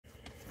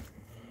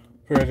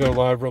Here I go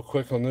live real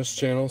quick on this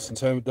channel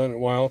since I haven't done it in a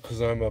while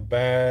because I'm a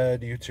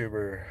bad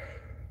YouTuber.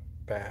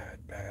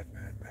 Bad, bad,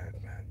 bad,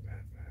 bad, bad,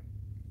 bad,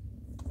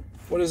 bad.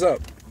 What is up?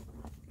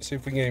 Let's see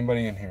if we can get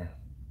anybody in here.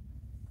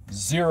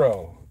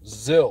 Zero.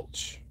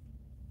 Zilch.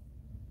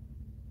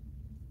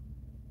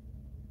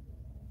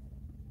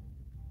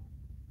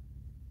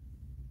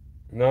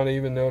 Not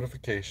even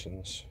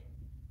notifications.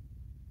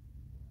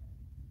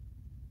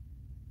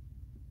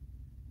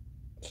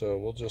 So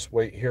we'll just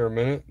wait here a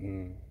minute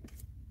and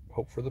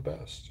hope for the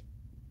best.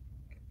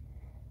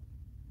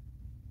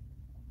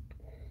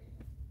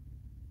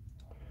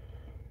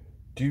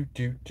 Do.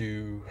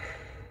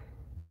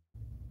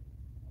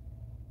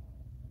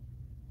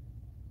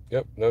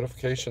 Yep,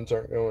 notifications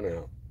aren't going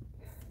out.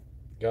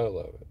 Gotta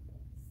love it.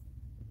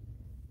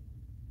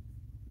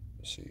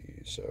 Let's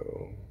see,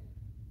 so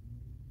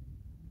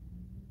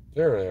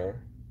there they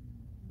are.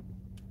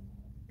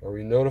 Are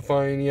we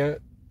notifying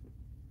yet?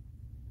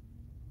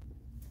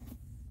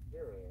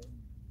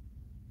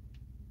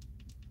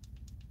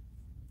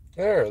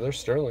 There's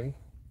Sterling.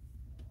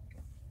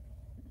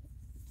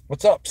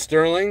 What's up,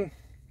 Sterling?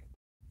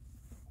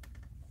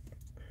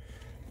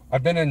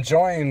 I've been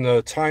enjoying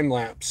the time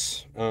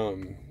lapse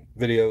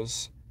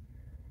videos.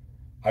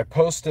 I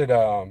posted,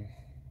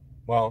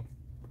 well,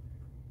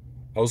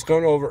 I was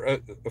going over,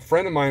 a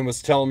friend of mine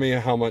was telling me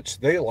how much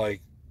they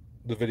liked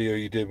the video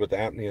you did with the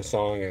apnea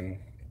song,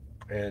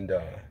 and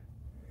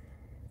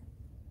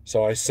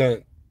so I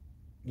sent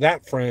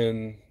that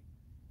friend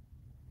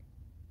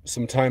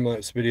some time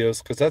lapse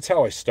videos because that's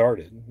how I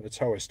started. That's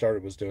how I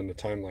started, was doing the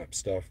time lapse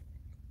stuff.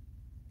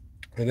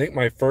 I think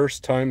my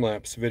first time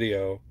lapse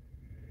video,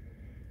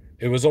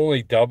 it was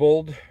only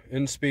doubled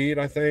in speed,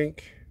 I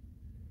think.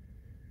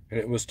 And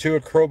it was to a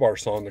Crowbar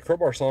song. The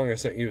Crowbar song I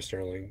sent you,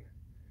 Sterling.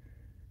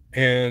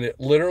 And it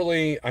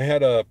literally, I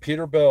had a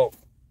Peterbilt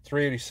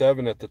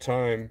 387 at the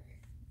time,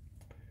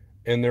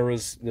 and there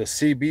was the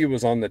CB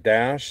was on the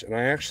dash, and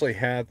I actually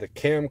had the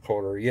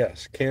camcorder,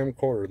 yes,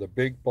 camcorder, the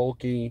big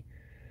bulky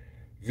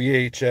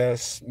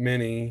VHS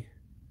mini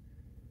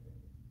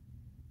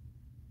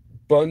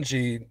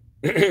bungee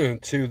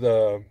to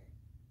the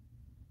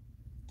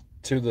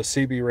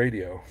CB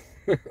radio.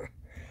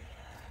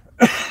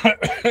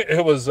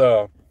 it was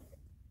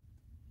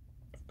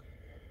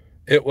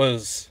it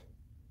was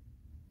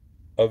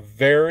a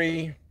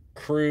very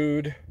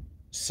crude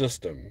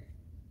system.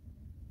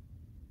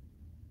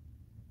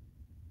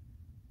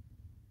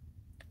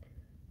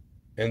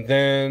 And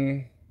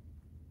then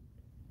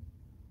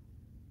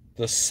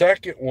the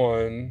second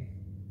one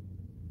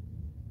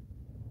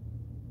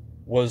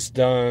was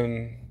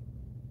done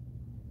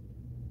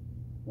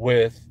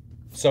with,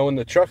 so in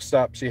the truck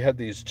stops, you had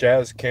these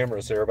jazz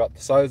cameras. They're about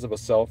the size of a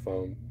cell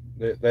phone.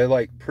 They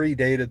like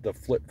predated the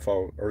flip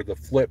phone or the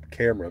flip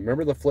camera.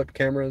 Remember the flip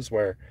cameras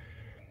where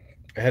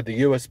I had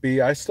the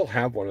USB? I still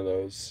have one of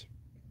those.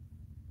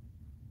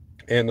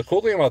 And the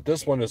cool thing about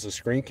this one is the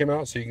screen came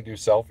out so you can do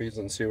selfies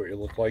and see what you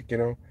look like, you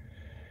know?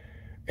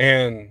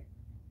 And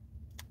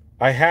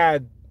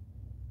I'd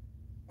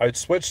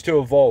switched to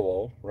a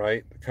Volvo,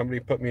 right? The company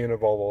put me in a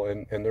Volvo,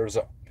 and there's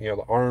a, you know,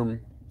 the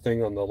arm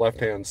thing on the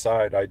left-hand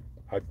side. I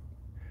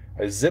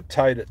zip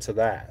tied it to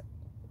that.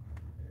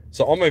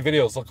 So all my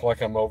videos look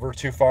like I'm over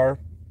too far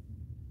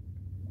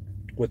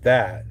with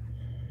that.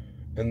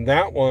 And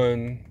that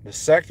one, the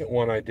second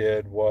one I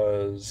did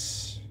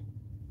was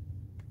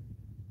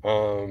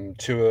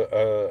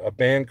to a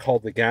band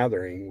called The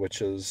Gathering,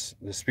 which is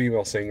this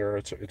female singer.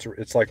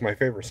 It's like my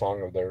favorite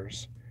song of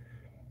theirs.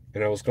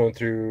 And I was going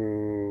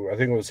through, I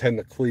think it was heading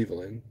to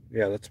Cleveland.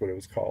 Yeah, that's what it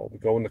was called.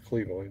 Going to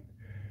Cleveland.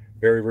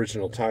 Very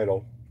original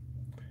title.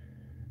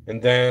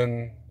 And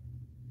then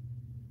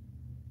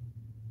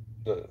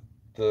the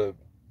the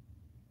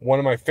one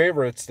of my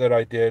favorites that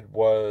I did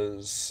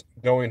was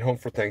Going Home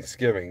for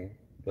Thanksgiving.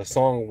 The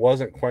song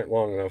wasn't quite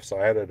long enough, so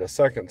I added a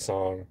second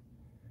song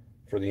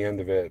for the end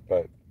of it,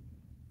 but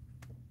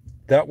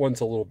that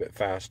one's a little bit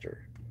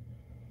faster.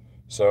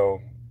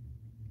 So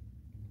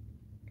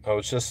I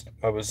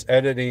was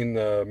editing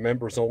the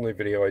members only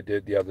video I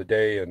did the other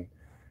day, and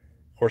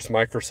of course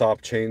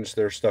Microsoft changed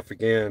their stuff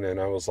again, and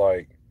I was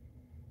like,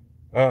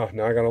 oh,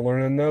 now I gotta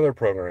learn another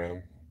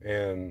program.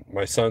 And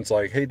my son's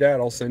like, hey dad,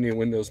 I'll send you a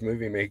Windows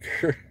Movie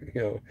Maker,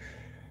 you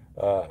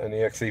know, an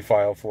exe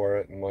file for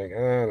it. I'm like,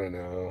 I don't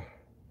know.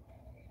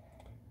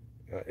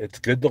 It's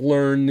good to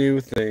learn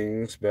new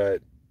things,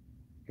 but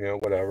you know,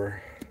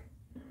 whatever.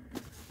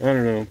 I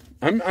don't know.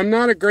 I'm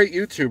not a great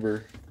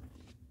YouTuber.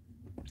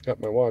 Got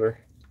my water.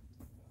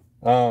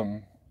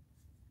 Um,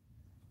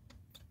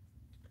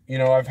 you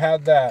know, I've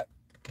had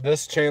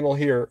this channel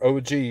here,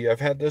 OG. I've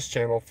had this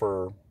channel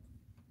for,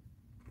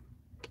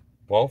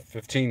 well,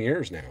 15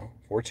 years now.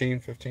 14,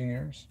 15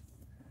 years.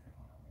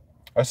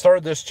 I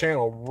started this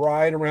channel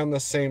right around the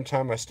same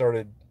time I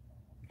started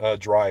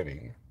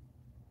driving.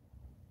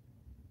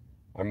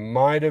 I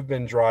might have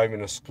been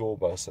driving a school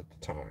bus at the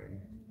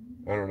time.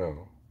 I don't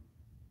know.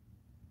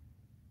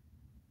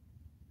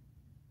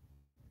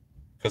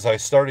 Because I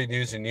started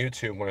using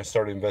YouTube when I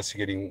started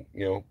investigating,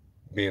 you know,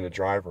 being a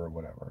driver or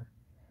whatever.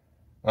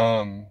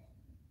 And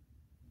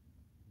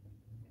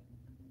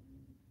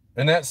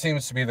that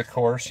seems to be the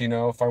course, you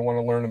know. If I want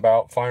to learn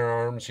about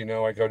firearms, you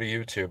know, I go to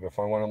YouTube. If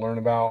I want to learn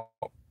about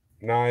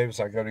knives,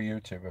 I go to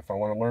YouTube. If I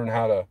want to learn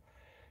how to,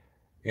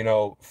 you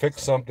know,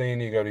 fix something,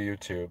 you go to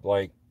YouTube.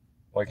 Like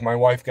my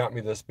wife got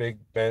me this big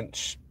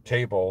bench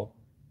table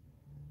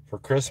for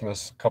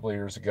Christmas a couple of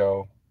years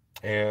ago,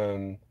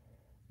 and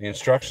the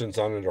instructions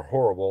on it are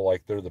horrible.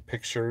 Like they're the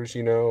pictures,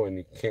 you know, and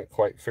you can't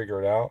quite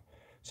figure it out.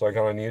 So I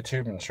got on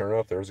YouTube, and sure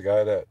enough, there was a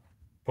guy that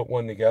put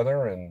one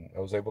together, and I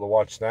was able to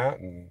watch that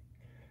and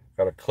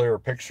got a clearer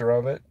picture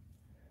of it.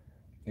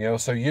 You know,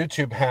 so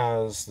YouTube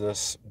has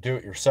this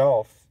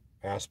do-it-yourself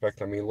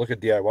aspect. I mean, look at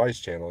DIY's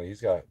channel.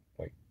 He's got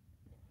like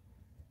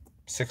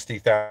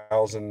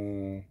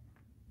 60,000.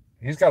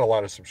 He's got a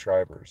lot of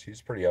subscribers.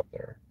 He's pretty up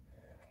there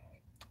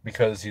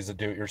because he's a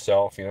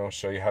do-it-yourself. You know,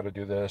 show you how to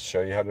do this,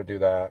 show you how to do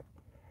that.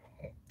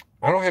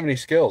 I don't have any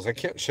skills. I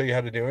can't show you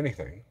how to do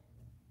anything.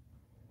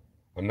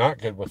 I'm not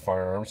good with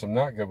firearms. I'm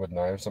not good with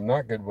knives. I'm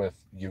not good with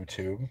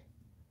YouTube.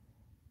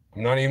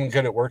 I'm not even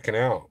good at working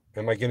out.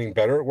 Am I getting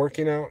better at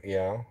working out?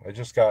 Yeah. I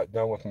just got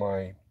done with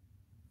my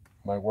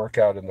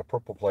workout in the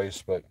purple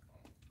place, but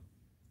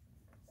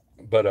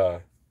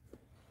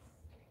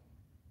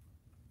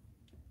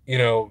you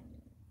know,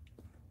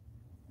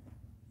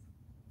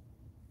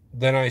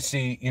 then I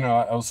see, you know,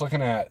 I was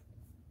looking at,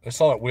 I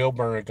saw that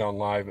Wheelburner had gone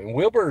live, and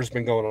Wheelburner's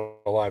been going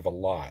live a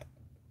lot.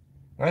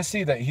 And I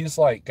see that he's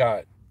like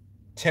got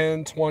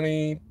 10,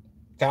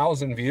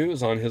 20,000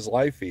 views on his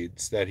live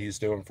feeds that he's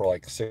doing for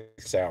like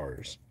 6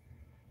 hours.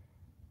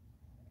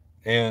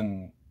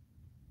 And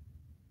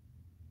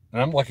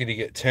I'm lucky to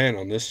get 10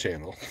 on this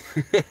channel.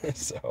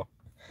 So,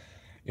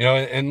 you know,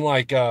 and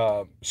like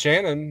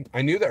Shannon,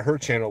 I knew that her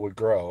channel would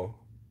grow.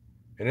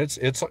 And it's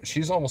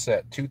she's almost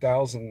at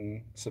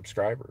 2,000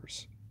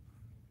 subscribers.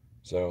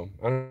 So,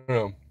 I don't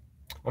know.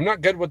 I'm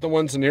not good with the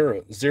ones and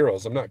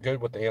zeros. I'm not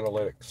good with the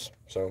analytics.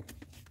 So,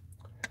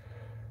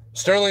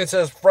 Sterling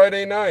says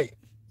Friday night,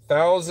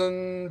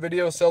 1,000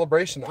 video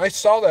celebration. I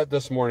saw that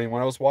this morning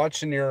when I was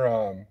watching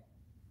your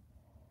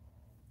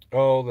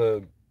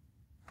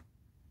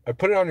I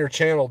put it on your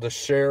channel to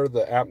share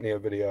the apnea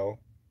video,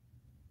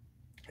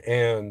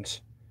 and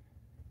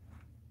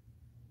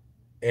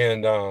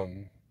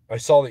I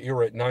saw that you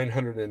were at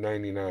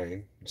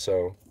 999.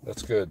 So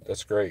that's good.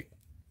 That's great.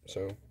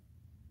 So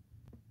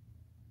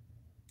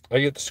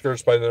I get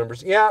discouraged by the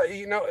numbers. Yeah,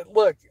 you know,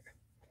 look,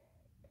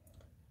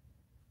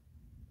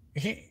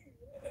 he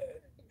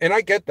and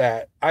I get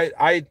that.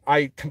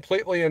 I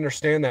completely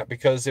understand that,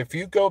 because if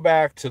you go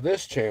back to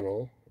this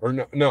channel, or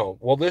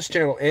well, this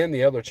channel and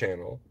the other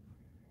channel,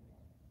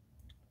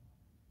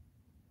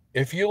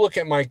 if you look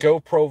at my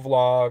GoPro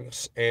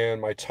vlogs and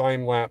my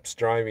time-lapse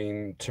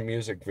driving to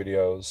music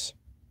videos,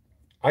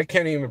 I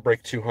can't even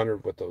break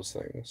 200 with those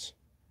things.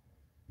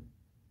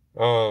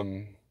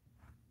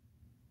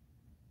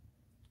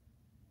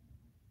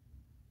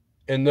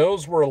 And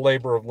those were a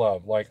labor of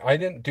love. Like, I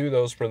didn't do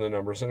those for the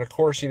numbers. And of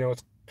course, you know,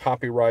 it's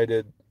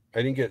copyrighted.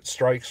 I didn't get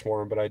strikes for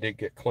them, but I did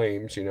get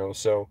claims, you know.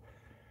 So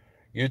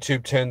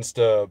YouTube tends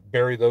to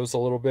bury those a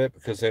little bit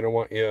because they don't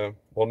want you.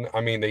 Well,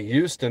 I mean, they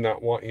used to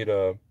not want you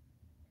to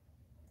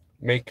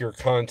make your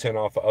content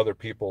off of other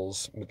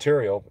people's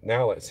material. But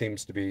now it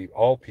seems to be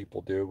all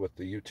people do with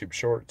the YouTube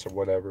shorts or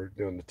whatever,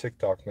 doing the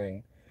TikTok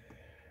thing.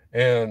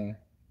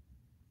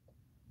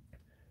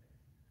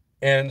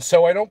 And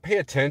so I don't pay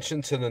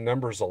attention to the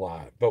numbers a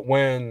lot. But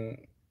when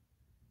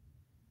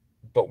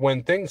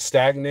things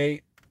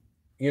stagnate,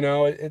 you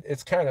know,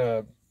 it's kind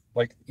of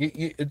like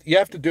you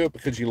have to do it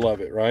because you love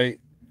it, right?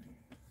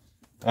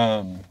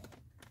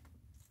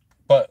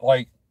 But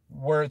like,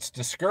 where it's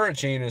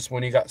discouraging is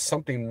when you got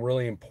something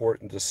really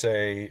important to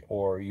say,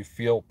 or you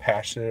feel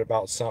passionate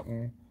about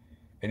something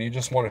and you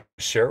just want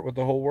to share it with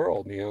the whole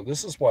world. You know,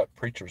 this is what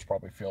preachers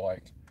probably feel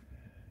like.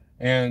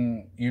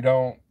 And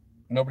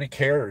nobody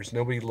cares,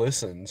 nobody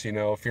listens. You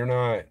know, if you're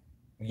not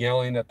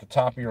yelling at the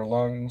top of your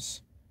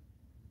lungs,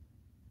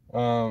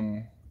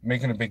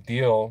 making a big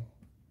deal,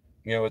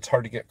 you know, it's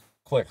hard to get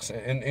clicks.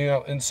 And you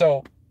know, and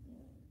so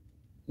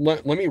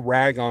let me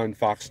rag on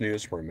Fox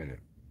News for a minute.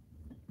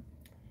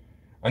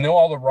 I know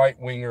all the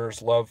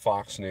right-wingers love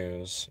Fox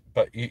News,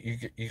 but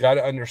you got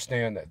to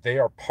understand that they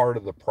are part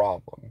of the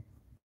problem,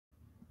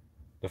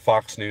 the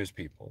Fox News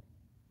people.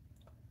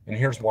 And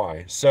here's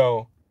why.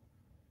 So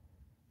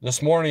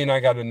this morning I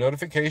got a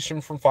notification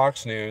from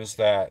Fox News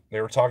that they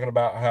were talking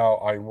about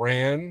how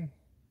Iran,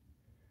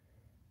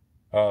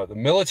 the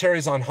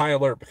military's on high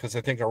alert because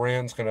they think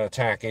Iran's going to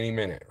attack any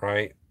minute,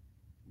 right?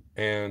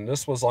 And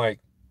this was like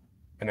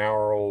an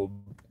hour-old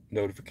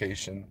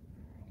notification.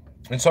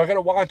 And so I got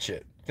to watch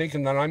it,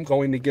 thinking that I'm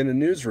going to get a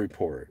news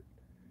report.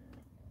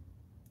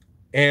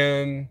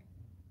 And,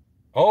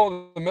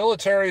 oh, the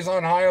military's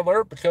on high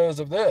alert because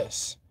of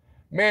this.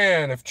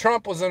 Man, if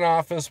Trump was in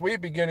office,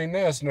 we'd be getting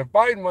this. And if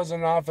Biden was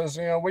in office,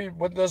 you know,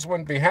 this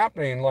wouldn't be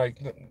happening. Like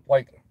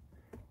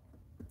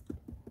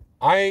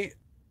I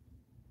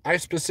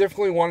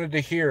specifically wanted to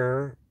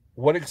hear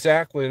what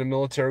exactly the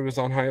military was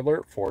on high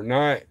alert for.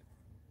 Not,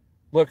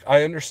 look,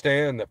 I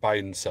understand that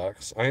Biden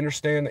sucks. I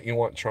understand that you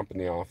want Trump in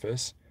the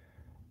office,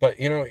 but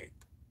you know,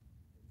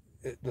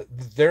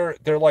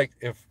 they're like,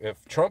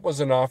 if Trump was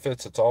in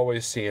office, it's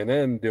always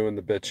CNN doing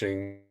the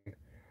bitching.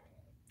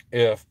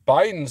 If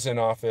Biden's in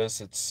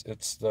office, it's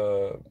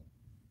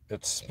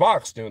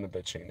Fox doing the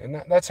bitching,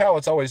 and that's how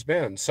it's always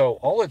been. So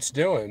all it's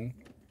doing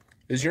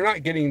is you're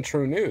not getting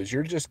true news.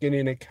 You're just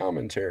getting a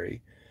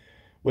commentary,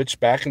 which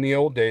back in the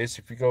old days,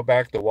 if you go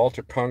back to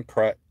Walter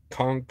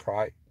Concrete,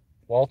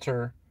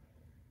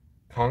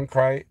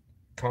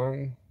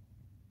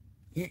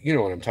 you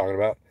know what I'm talking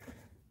about.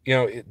 You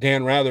know,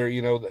 Dan Rather,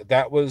 you know,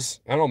 that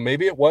was, I don't know,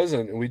 maybe it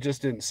wasn't, and we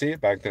just didn't see it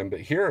back then.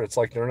 But here, it's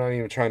like they're not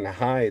even trying to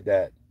hide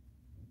that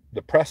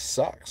the press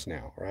sucks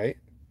now, right?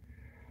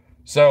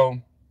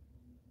 So,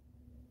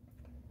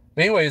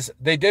 anyways,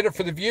 they did it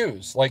for the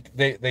views. Like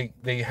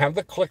they have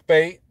the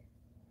clickbait.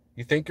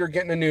 You think you're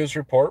getting a news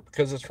report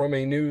because it's from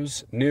a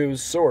news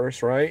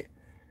source, right?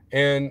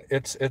 And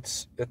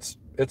it's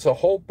a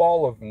whole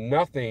ball of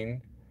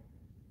nothing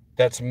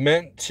that's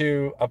meant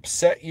to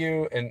upset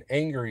you and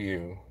anger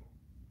you,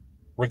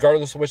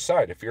 regardless of which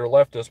side. If you're a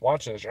leftist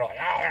watching this, you're like,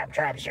 oh, I'm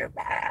Trump's here.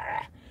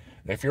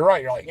 And if you're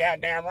right, you're like, yeah,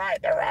 damn right,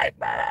 they're right.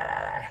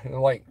 And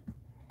like,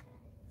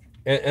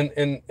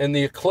 and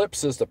the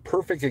eclipse is the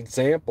perfect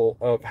example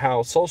of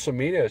how social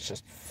media is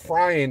just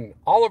frying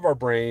all of our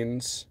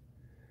brains.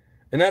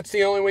 And that's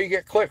the only way you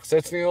get clicks.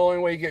 That's the only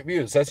way you get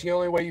views. That's the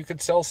only way you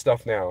could sell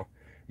stuff now.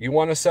 You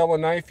want to sell a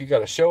knife, you got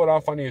to show it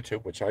off on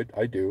YouTube, which I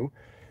do.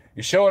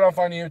 You show it off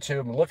on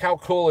YouTube and look how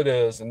cool it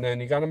is. And then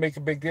you got to make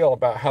a big deal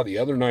about how the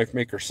other knife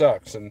maker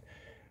sucks. And,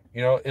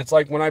 you know, it's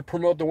like when I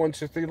promote the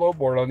 123 low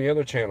board on the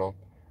other channel.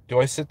 Do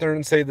I sit there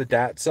and say the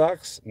DAT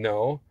sucks?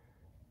 No.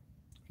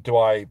 Do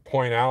I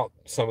point out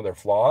some of their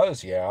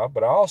flaws? Yeah.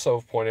 But I also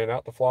have pointed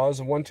out the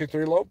flaws of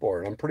 123 low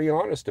board. I'm pretty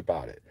honest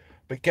about it.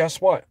 But guess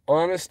what?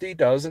 Honesty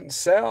doesn't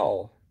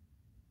sell.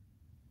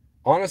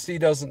 Honesty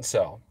doesn't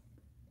sell.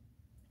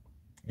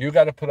 You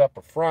got to put up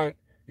a front.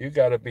 You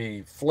got to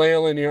be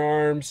flailing your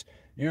arms.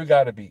 You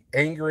got to be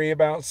angry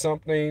about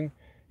something.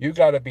 You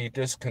got to be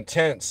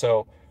discontent.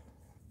 So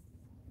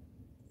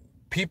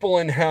people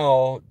in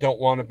hell don't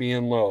want to be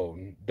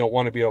alone, don't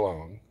want to be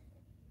alone.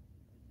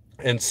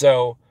 And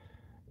so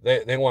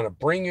they want to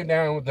bring you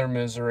down with their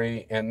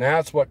misery, and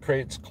that's what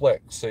creates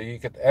clicks. So you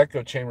get the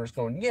echo chambers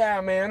going, yeah,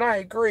 man, I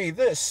agree.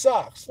 This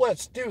sucks.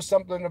 Let's do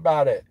something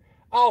about it.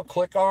 I'll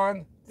click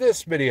on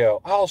this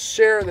video. I'll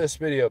share this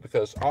video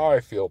because I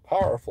feel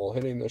powerful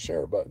hitting the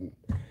share button.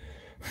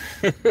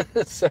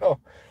 So,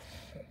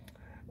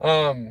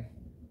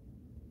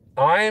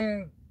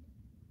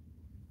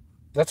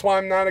 that's why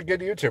I'm not a good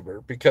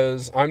YouTuber,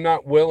 because I'm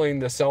not willing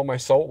to sell my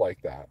soul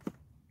like that.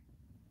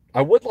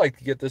 I would like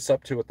to get this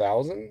up to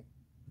 1,000,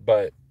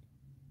 but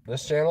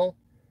this channel,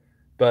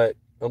 but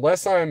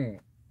unless I'm,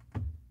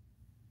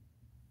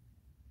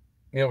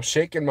 you know,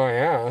 shaking my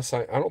ass,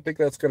 I don't think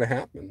that's going to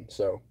happen.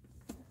 So,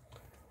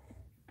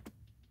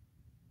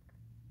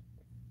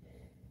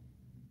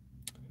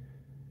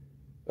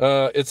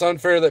 it's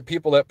unfair that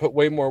people that put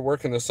way more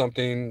work into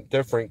something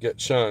different get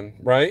shunned,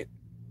 right?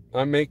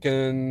 I'm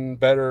making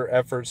better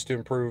efforts to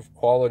improve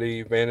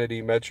quality,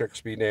 vanity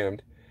metrics be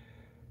damned.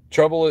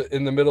 Trouble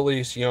in the Middle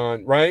East,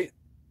 yawn, right?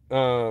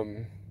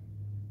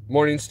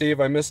 Morning, Steve.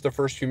 I missed the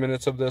first few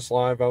minutes of this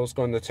live. I was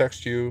going to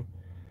text you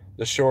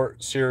the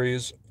short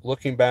series,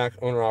 looking back,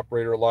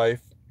 owner-operator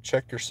life.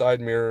 Check your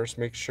side mirrors.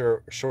 Make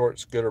sure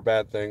shorts, good or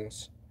bad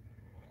things.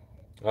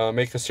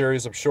 Make a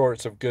series of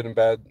shorts of good and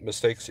bad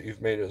mistakes that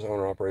you've made as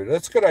owner-operator.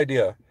 That's a good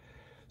idea.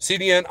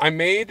 CDN,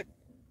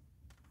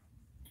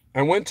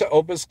 I went to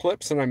Opus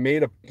Clips and I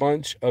made a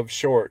bunch of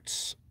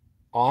shorts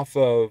off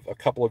of a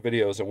couple of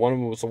videos, and one of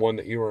them was the one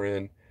that you were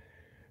in.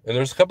 And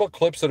there's a couple of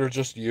clips that are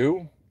just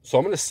you. So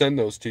I'm going to send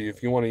those to you.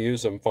 If you want to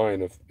use them,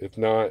 fine. If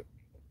not,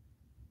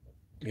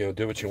 you know,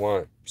 do what you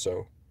want.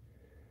 So,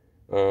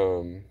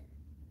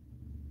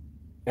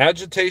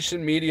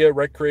 agitation, media,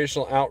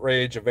 recreational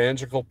outrage,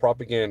 evangelical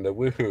propaganda.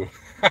 Woohoo.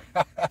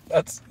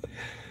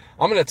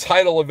 I'm going to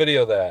title a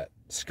video that.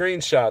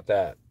 Screenshot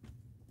that.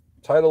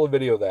 Title a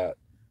video that.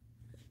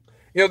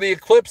 You know, the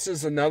eclipse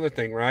is another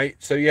thing, right?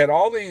 So you had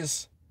all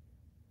these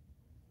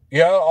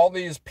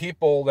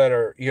people that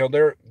are, you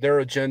know, their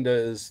agenda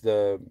is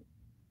the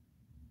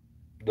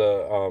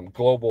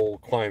global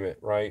climate,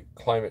 right?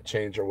 Climate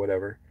change or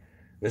whatever.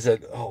 They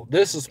said, oh,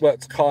 this is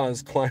what's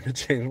caused climate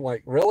change. I'm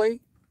like, really?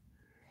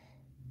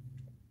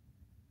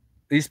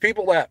 These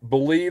people that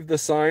believe the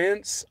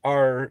science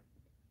are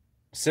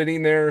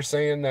sitting there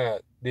saying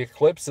that the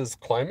eclipse is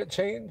climate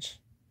change?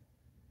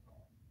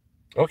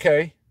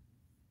 Okay,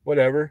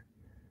 whatever.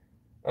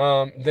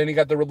 Then you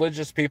got the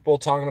religious people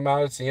talking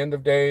about it's the end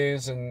of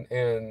days, and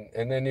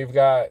then you've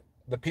got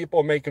the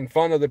people making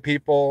fun of the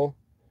people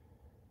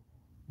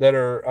that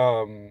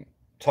are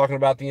talking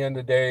about the end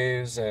of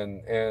days,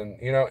 and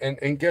you know,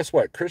 and guess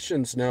what?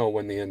 Christians know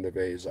when the end of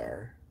days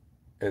are,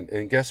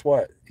 and guess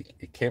what?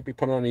 It can't be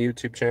put on a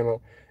YouTube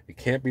channel. It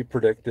can't be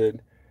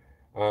predicted.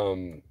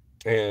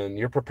 and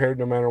you're prepared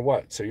no matter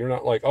what. So you're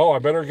not like, oh, I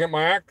better get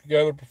my act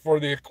together before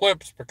the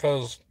eclipse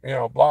because,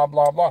 blah,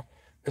 blah, blah.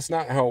 It's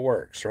not how it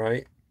works,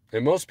 right?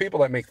 And most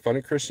people that make fun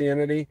of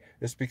Christianity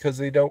is because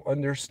they don't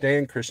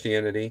understand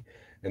Christianity,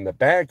 and the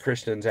bad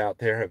Christians out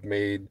there have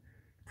made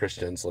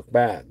Christians look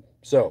bad.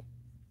 So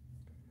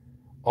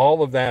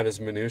all of that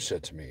is minutia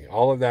to me.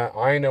 All of that,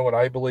 I know what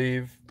I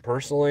believe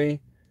personally,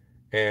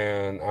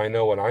 and I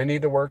know what I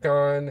need to work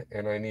on,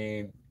 and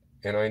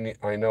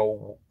I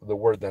know the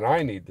word that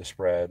I need to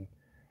spread.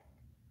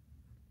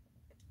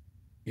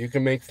 You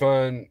can make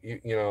fun, I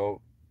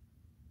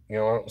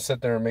don't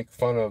sit there and make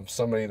fun of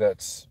somebody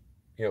that's,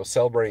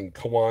 celebrating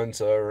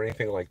Kwanzaa or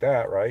anything like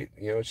that, right?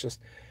 It just,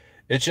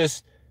 it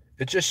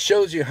just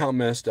shows you how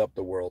messed up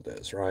the world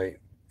is, right?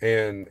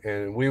 And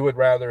we would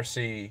rather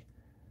see,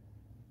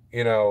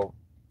 you know,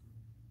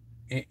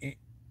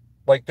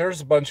 like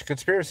there's a bunch of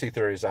conspiracy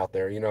theories out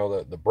there.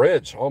 The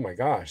bridge. Oh my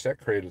gosh, that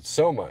created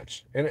so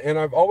much. And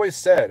I've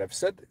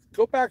said,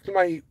 go back to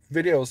my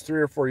videos 3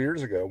 or 4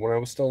 years ago when I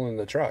was still in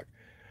the truck.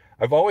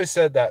 I've always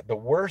said that the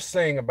worst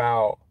thing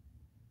about,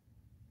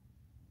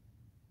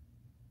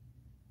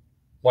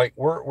 like,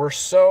 we're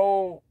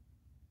so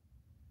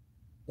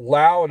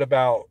loud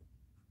about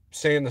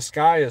saying the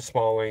sky is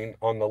falling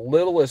on the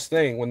littlest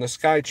thing. When the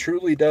sky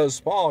truly does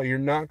fall, you're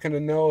not going to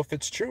know if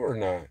it's true or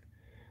not.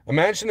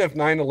 Imagine if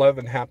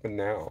 9/11 happened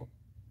now.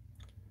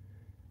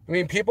 I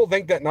mean, people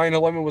think that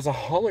 9/11 was a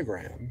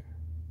hologram.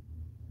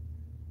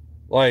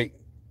 Like,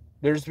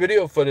 there's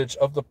video footage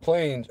of the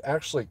planes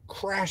actually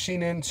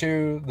crashing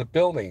into the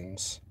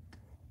buildings.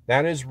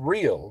 That is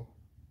real.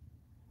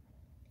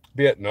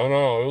 Be it,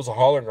 no, it was a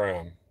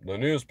hologram. The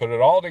news put it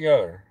all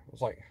together. It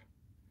was like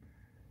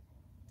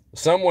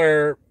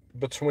somewhere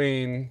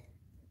between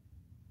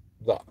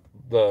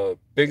the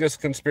biggest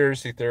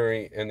conspiracy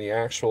theory and the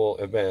actual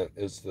event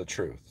is the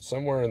truth.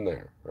 Somewhere in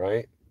there,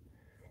 right?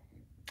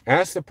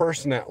 Ask the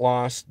person that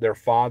lost their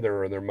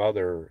father or their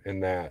mother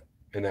in that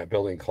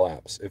building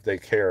collapse if they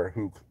care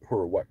who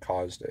or what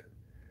caused it.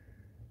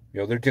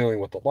 They're dealing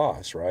with the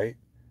loss, right?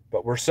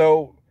 But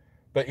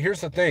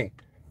here's the thing.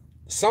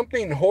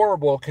 Something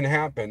horrible can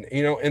happen.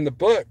 In the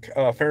book,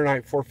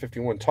 Fahrenheit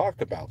 451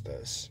 talked about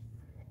this.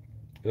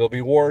 There'll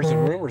be wars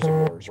and rumors of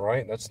wars,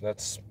 right?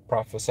 That's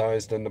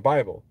prophesied in the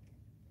Bible.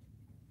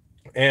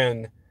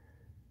 And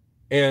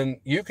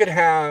you could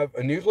have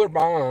a nuclear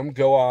bomb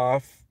go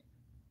off,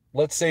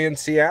 let's say in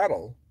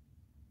Seattle.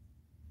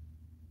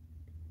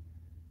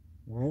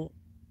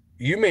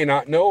 You may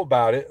not know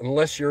about it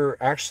unless you're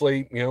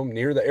actually,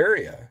 near the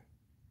area.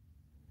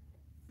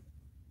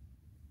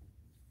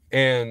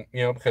 And,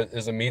 because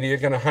is the media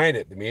going to hide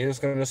it? The media is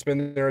going to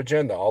spin their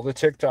agenda. All the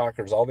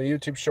TikTokers, all the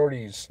YouTube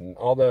shorties, and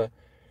all the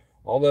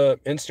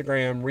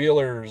Instagram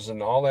reelers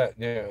and all that,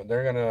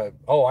 they're going to,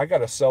 oh, I got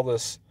to sell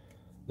this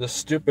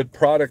stupid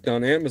product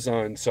on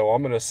Amazon, so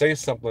I'm going to say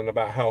something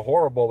about how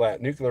horrible that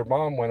nuclear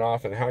bomb went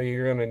off and how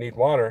you're going to need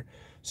water.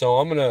 So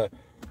I'm going to,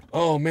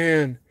 oh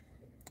man,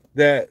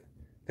 that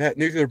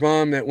nuclear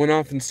bomb that went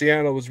off in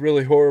Seattle was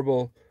really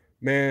horrible.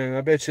 Man,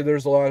 I bet you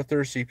there's a lot of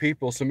thirsty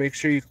people, so make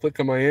sure you click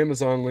on my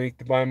Amazon link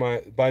to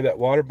buy that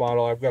water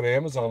bottle I've got an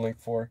Amazon link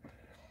for.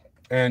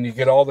 And you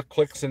get all the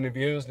clicks and the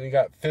views, and you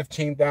got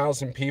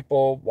 15,000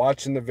 people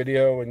watching the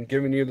video and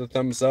giving you the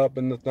thumbs up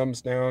and the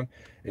thumbs down.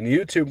 And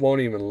YouTube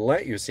won't even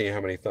let you see how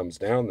many thumbs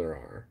down there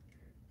are,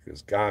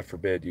 because God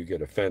forbid you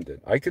get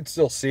offended. I could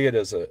still see it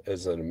as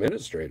an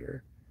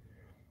administrator.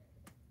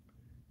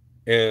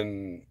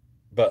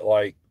 But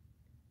like,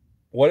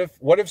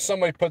 what if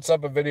somebody puts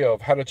up a video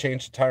of how to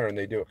change the tire and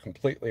they do it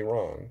completely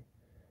wrong?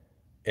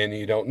 And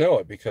you don't know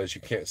it because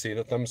you can't see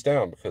the thumbs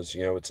down, because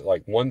it's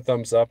like 1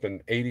 thumbs up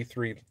and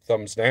 83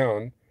 thumbs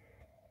down.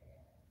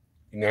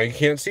 Now you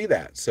can't see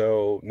that,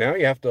 so now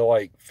you have to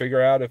like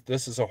figure out if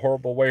this is a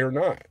horrible way or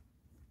not.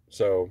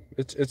 So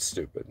it's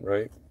stupid,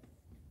 right?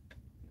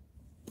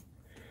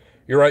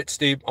 You're right,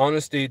 Steve.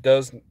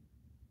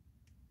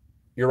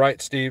 You're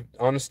right, Steve.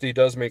 Honesty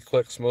does make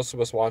clicks. Most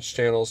of us watch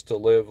channels to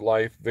live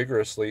life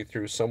vigorously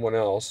through someone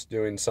else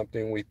doing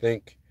something we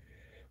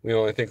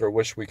only think or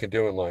wish we could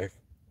do in life.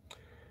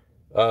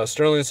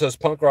 Sterling says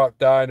punk rock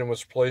died and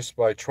was replaced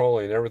by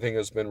trolling. Everything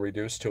has been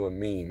reduced to a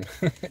meme.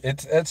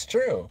 It's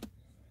true.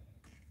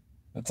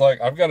 It's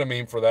like, I've got a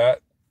meme for that.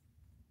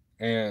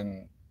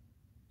 And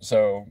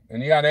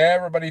you got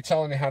everybody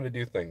telling you how to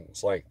do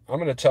things. Like, I'm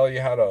going to tell you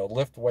how to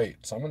lift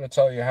weights. I'm going to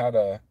tell you how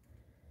to,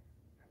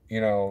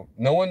 no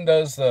one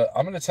does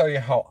I'm going to tell you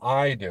how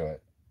I do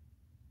it.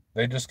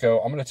 They just go,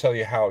 I'm going to tell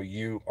you how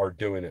you are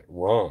doing it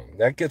wrong.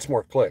 That gets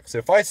more clicks.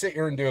 If I sit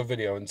here and do a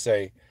video and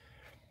say,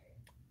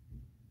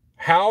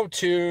 how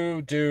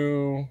to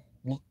do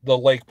the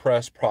leg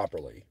press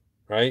properly,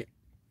 right?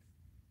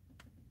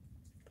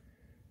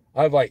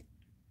 I have like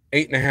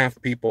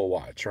 8.5 people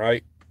watch,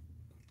 right?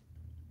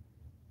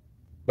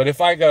 But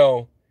if I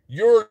go,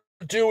 you're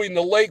doing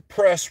the leg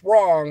press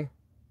wrong,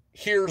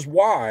 here's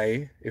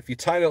why, if you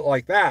title it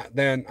like that,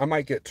 then I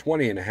might get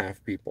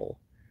 20.5 people,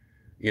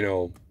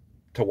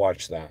 to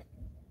watch that.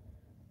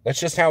 That's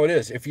just how it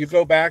is. If you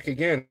go back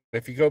again,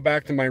 if you go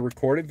back to my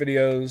recorded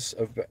videos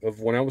of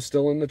when I was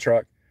still in the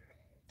truck,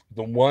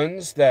 the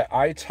ones that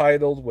I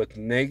titled with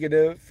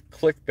negative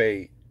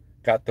clickbait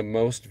got the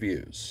most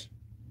views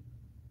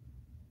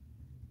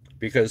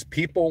because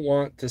people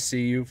want to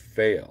see you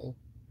fail.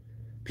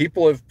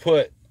 People have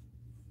put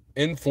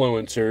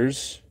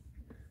influencers,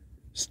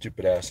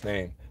 stupid ass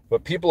name,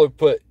 but people have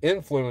put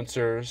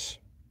influencers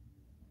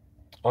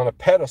on a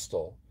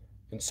pedestal.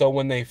 And so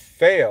when they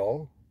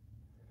fail,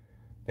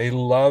 they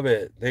love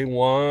it. They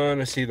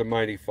want to see the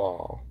mighty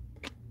fall.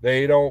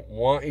 They don't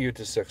want you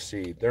to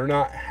succeed. They're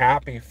not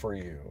happy for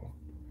you.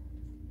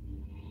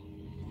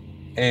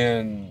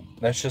 And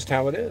that's just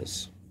how it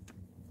is.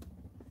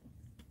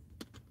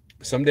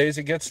 Some days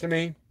it gets to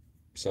me,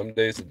 some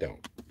days it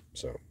don't.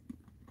 So,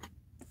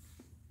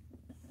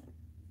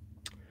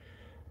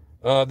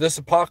 this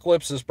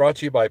apocalypse is brought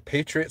to you by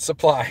Patriot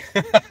Supply.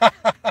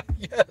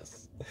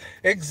 Yes,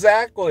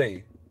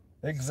 exactly.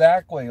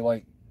 Exactly.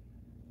 Like,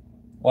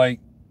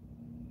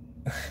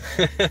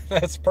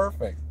 that's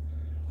perfect.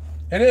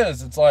 It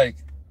is. It's like,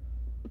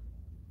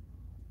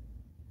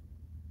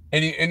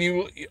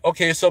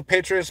 okay, so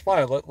Patriot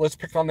Supply, let's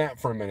pick on that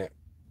for a minute.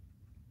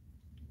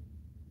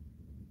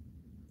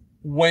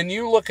 When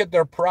you look at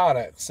their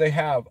products, they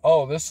have,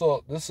 oh, this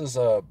is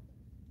a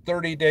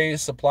 30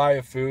 days supply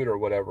of food or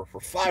whatever. For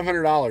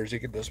 $500, you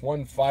get this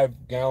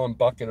 5-gallon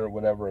bucket or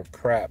whatever of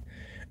crap.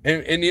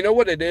 And you know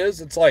what it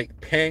is? It's like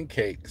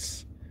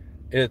pancakes.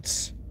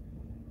 It's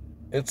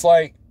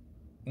like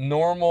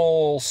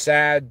normal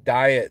sad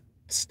diet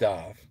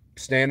stuff,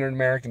 standard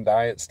American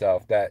diet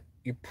stuff that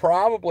you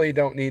probably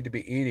don't need to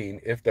be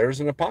eating if there's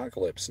an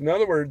apocalypse. In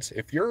other words,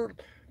 if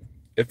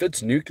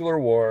it's nuclear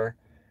war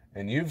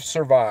and you've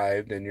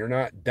survived and you're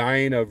not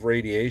dying of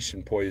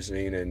radiation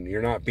poisoning and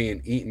you're not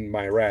being eaten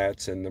by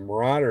rats and the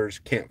marauders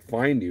can't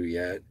find you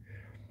yet,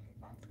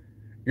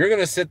 you're going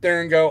to sit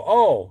there and go,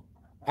 oh,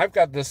 I've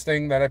got this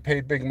thing that I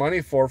paid big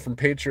money for from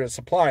Patriot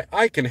Supply.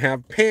 I can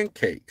have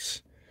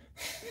pancakes.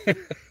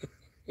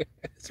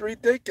 It's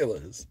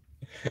ridiculous.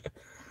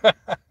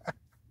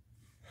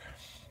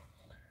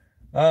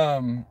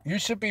 You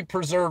should be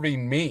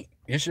preserving meat.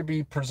 You should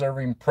be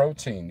preserving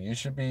protein. You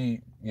should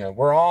be,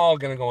 we're all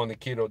going to go on the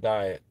keto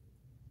diet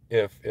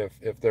if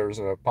there's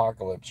an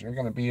apocalypse. You're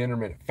going to be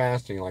intermittent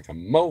fasting like a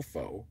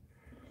mofo.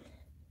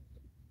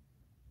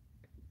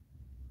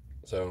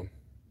 So,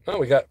 oh,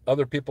 we got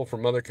other people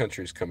from other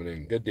countries coming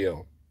in. Good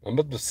deal. I'm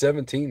up to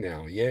 17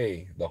 now.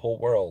 Yay, the whole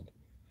world.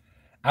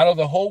 Out of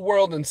the whole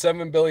world and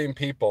 7 billion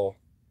people,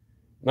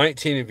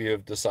 19 of you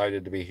have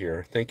decided to be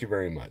here. Thank you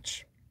very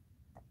much.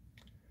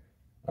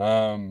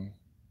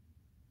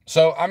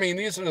 So, I mean,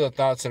 these are the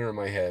thoughts that are in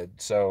my head.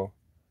 So,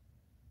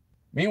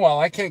 meanwhile,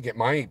 I can't get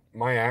my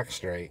act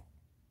straight.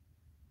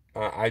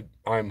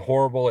 I'm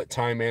horrible at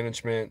time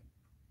management.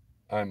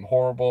 I'm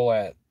horrible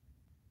at,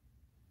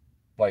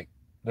 like,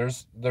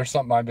 there's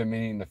something I've been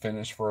meaning to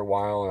finish for a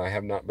while, and I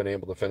have not been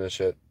able to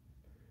finish it.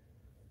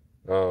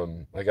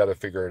 I got to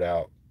figure it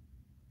out.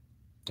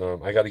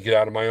 I got to get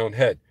out of my own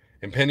head.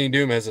 Impending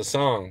Doom has a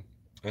song,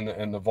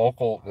 and the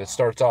vocal that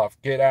starts off,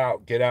 get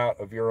out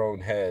of your own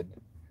head.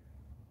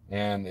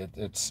 And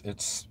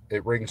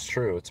it rings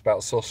true. It's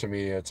about social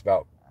media. It's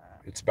about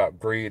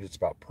greed. It's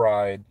about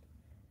pride.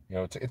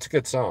 It's a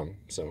good song.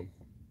 So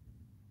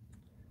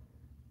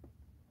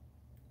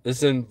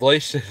this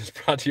inflation is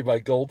brought to you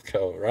by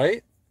Goldco,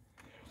 right?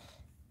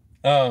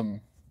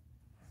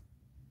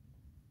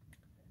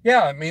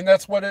 Yeah, I mean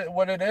that's what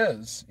it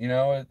is.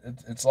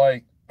 It's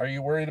like, are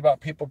you worried about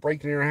people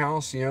breaking your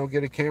house?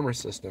 Get a camera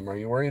system. Are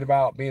you worried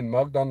about being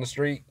mugged on the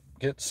street?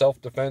 Get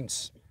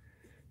self-defense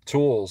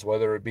tools,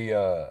 whether it be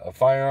a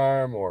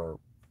firearm or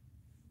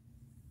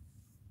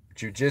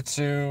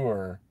jujitsu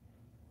or,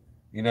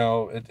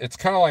 it's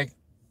kind of like,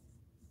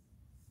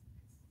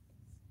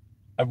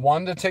 I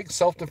wanted to take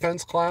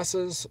self-defense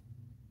classes,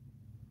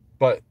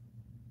 but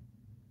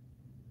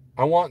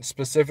I want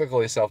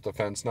specifically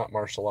self-defense, not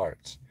martial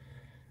arts.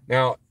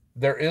 Now,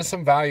 there is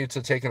some value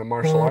to taking a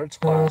martial arts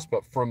class,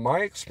 but from my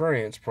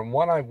experience, from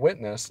what I've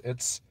witnessed,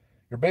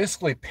 you're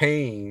basically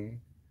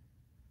paying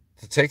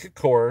to take a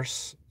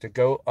course, to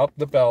go up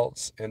the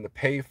belts, and to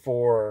pay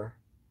for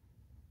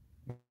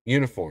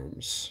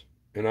uniforms.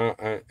 And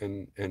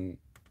and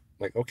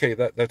like, okay,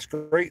 that's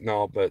great and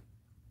all, but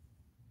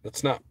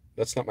that's not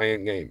my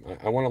end game.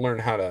 I want to learn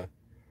how to,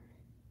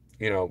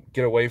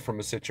 get away from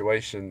a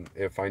situation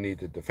if I need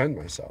to defend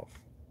myself.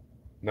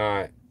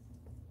 Not,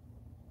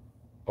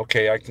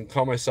 okay, I can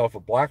call myself a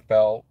black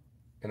belt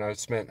and I've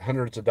spent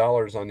hundreds of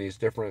dollars on these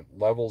different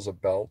levels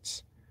of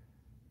belts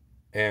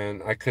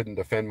and I couldn't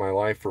defend my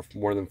life for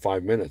more than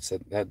 5 minutes.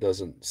 That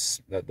doesn't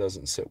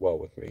sit well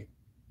with me.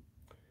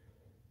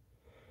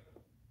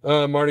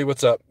 Marty,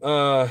 what's up?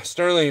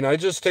 Sterling, I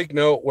just take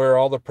note where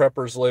all the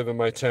preppers live in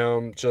my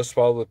town. Just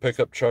follow the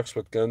pickup trucks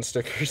with gun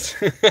stickers.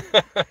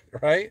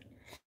 Right?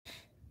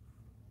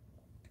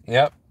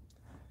 Yep.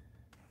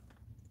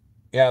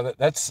 Yeah,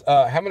 that's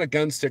having a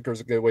gun sticker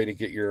is a good way to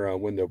get your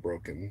window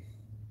broken.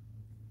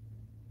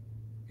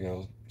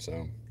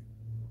 So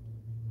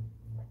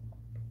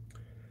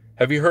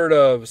Have you heard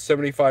of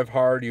 75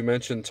 Hard? You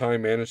mentioned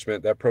time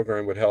management. That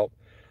program would help.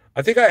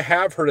 I think I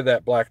have heard of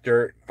that, Black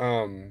Dirt.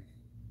 I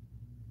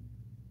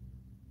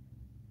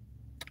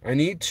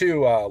need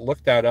to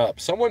look that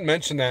up. Someone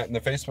mentioned that in the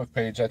Facebook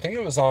page. I think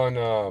it was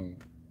on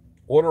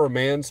Order of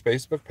Man's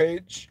Facebook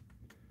page.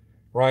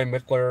 Ryan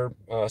Mickler.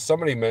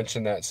 Somebody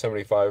mentioned that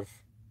 75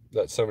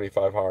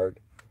 hard.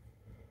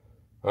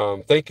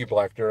 Thank you,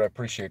 Black Dirt. I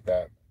appreciate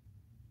that.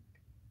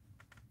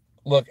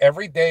 Look,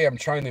 every day I'm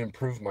trying to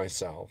improve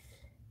myself,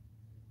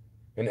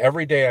 and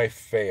every day I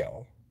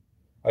fail.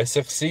 I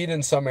succeed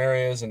in some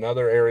areas, in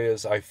other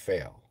areas I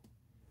fail.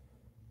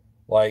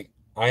 Like,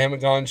 I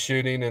haven't gone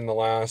shooting in the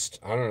last,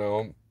 I don't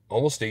know,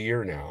 almost a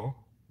year now,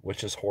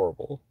 which is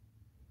horrible.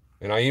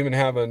 And I even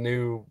have a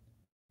new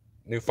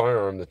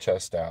firearm to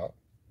test out.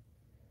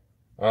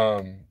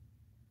 Um,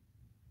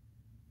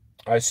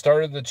 I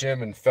started the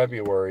gym in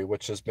February,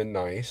 which has been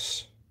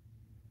nice,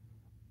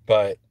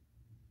 but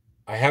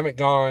I haven't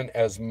gone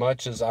as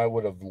much as I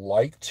would have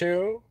liked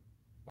to.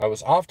 I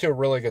was off to a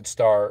really good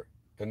start,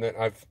 and then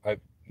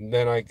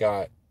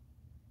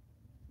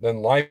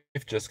then life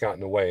just got in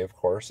the way, of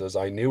course, as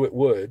I knew it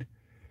would.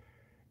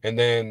 And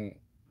then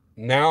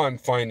now I'm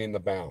finding the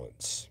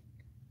balance.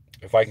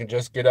 If I can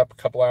just get up a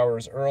couple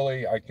hours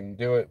early, I can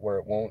do it where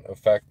it won't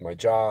affect my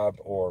job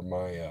or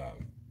my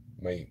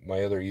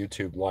other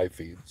YouTube live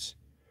feeds.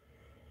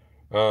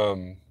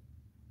 And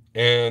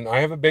I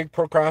have a big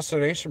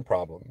procrastination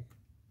problem.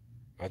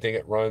 I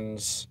think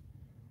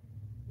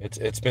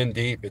it's been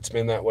deep. It's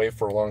been that way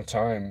for a long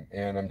time,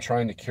 and I'm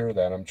trying to cure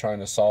that. I'm trying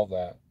to solve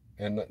that.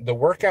 And the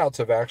workouts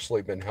have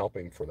actually been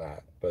helping for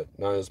that, but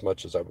not as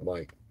much as I would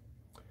like.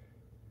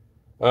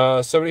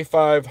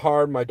 75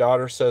 hard. My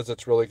daughter says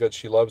it's really good.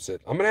 She loves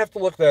it. I'm going to have to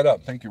look that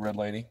up. Thank you, Red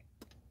Lady.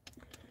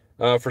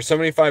 For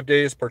 75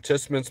 days,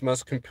 participants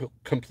must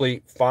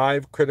complete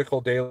 5 critical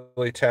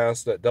daily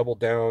tasks that double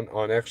down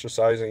on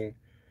exercising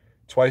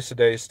twice a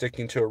day,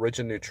 sticking to a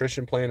rigid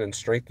nutrition plan, and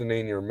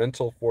strengthening your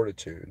mental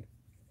fortitude.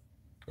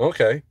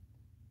 Okay.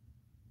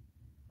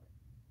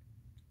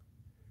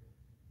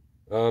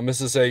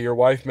 Mrs. A, your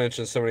wife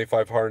mentioned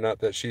 75 hard, not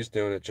that she's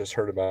doing it, just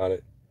heard about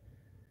it.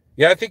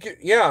 Yeah, I think,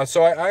 yeah,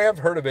 so I have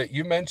heard of it.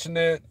 You mentioned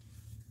it.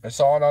 I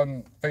saw it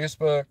on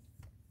Facebook.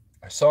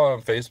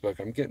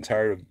 I'm getting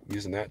tired of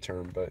using that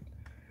term,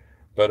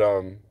 but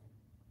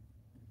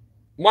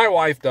my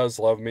wife does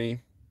love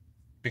me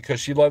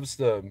because she loves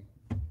the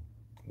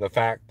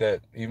fact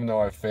that even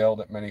though I've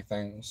failed at many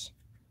things,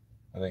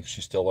 I think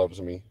she still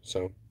loves me.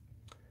 So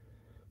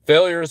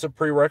failure is a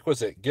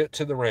prerequisite. Get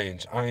to the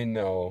range. I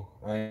know.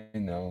 I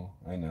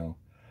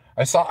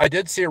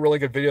did see a really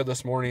good video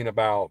this morning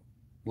about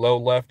low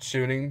left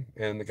shooting,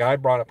 and the guy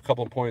brought up a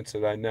couple of points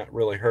that I not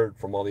really heard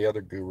from all the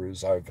other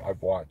gurus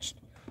I've watched.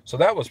 So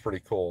that was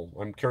pretty cool.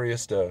 I'm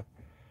curious to.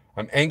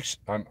 I'm anxious.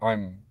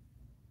 I'm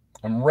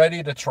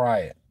ready to try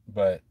it,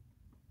 but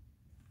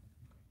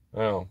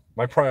oh,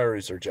 my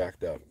priorities are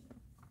jacked up.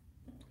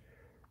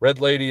 Red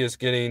Lady is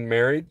getting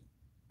married.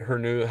 Her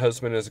new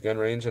husband has a gun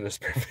range in a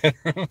spare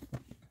bedroom.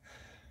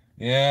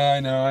 Yeah,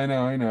 I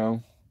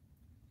know.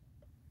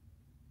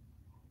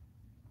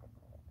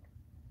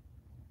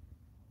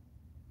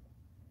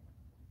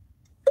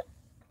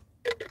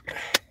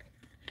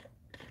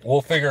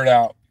 We'll figure it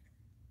out.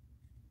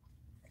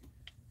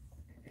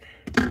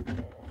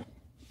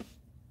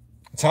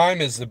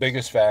 Time is the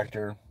biggest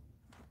factor.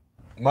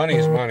 Money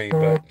is money,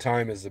 but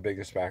time is the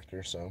biggest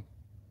factor. So,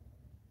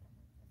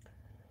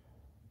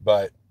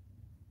 but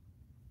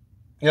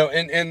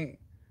and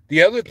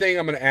the other thing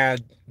I'm going to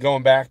add,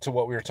 going back to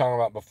what we were talking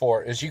about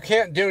before, is you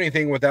can't do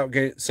anything without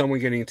someone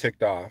getting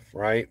ticked off,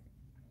 right?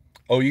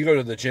 Oh, you go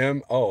to the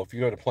gym. Oh, if you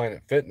go to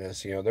Planet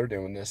Fitness, they're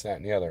doing this, that,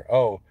 and the other.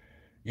 Oh,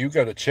 you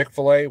go to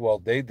Chick-fil-A. Well,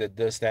 they did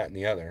this, that, and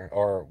the other.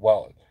 Or,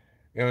 well,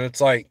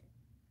 it's like,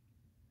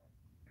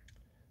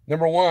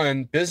 number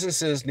one,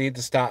 businesses need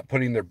to stop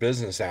putting their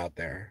business out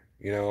there.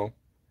 I don't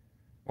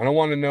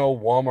want to know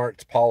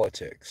Walmart's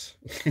politics.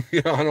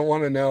 I don't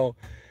want to know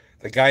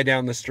the guy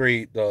down the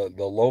street, the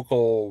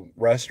local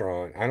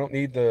restaurant. I don't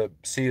need to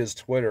see his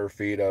Twitter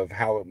feed of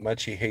how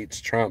much he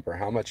hates Trump or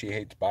how much he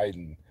hates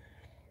Biden.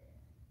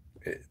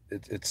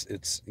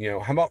 It's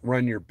how about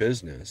run your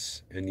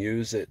business and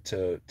use it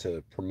to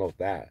promote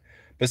that.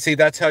 But see,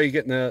 that's how you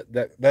get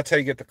that's how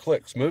you get the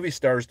clicks. Movie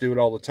stars do it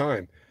all the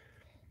time.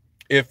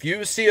 If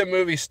you see a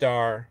movie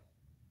star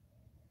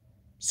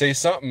say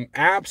something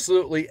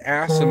absolutely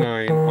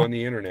asinine on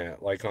the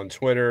internet, like on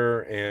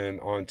Twitter and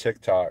on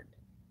TikTok,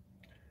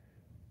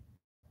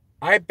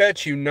 I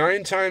bet you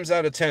 9 times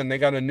out of 10 they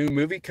got a new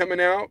movie coming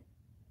out,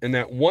 and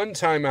that 1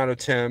 time out of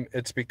 10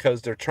 it's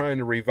because they're trying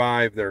to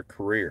revive their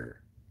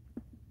career.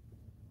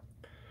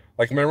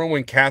 Like, remember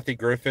when Kathy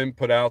Griffin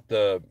put out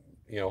the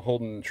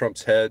holding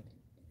Trump's head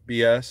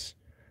BS?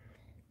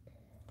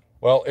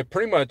 Well, it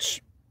pretty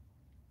much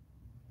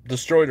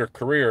destroyed her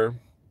career,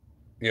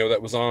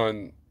 that was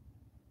on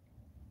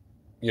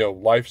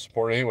life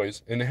support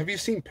anyways. And have you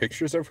seen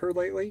pictures of her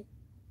lately?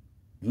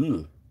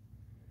 Ugh.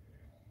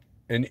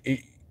 And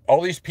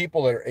all these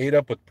people that are ate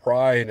up with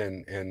pride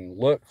and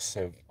looks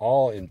have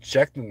all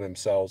injected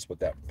themselves with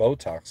that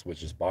Botox,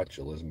 which is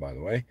botulism, by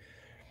the way,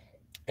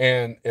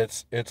 and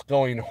it's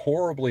going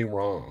horribly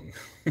wrong.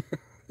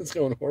 It's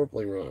going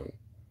horribly wrong.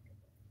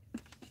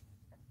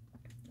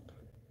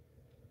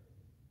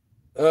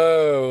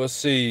 Oh, let's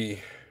see.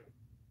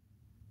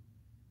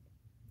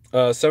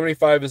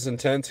 75 is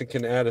intense and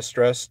can add a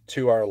stress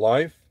to our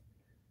life.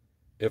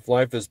 If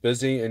life is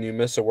busy and you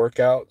miss a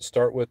workout,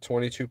 start with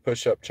 22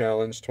 push-up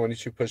challenge,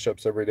 22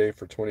 push-ups every day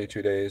for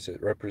 22 days.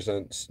 It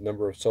represents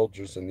number of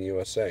soldiers in the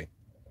USA.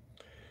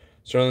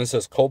 Sterling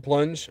says cold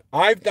plunge.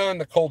 I've done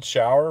the cold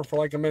shower for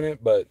like a minute,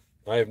 but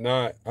I have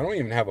not. I don't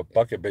even have a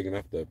bucket big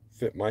enough to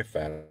fit my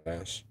fat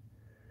ass.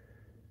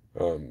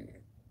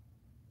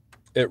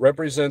 It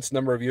represents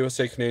number of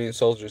USA Canadian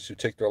soldiers who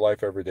take their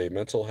life every day.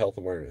 Mental health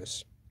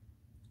awareness.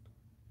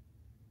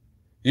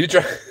 You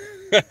drive.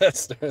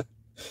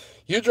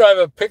 You drive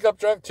a pickup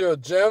truck to a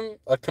gym,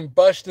 a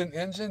combustion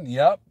engine.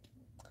 Yep.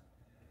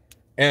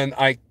 And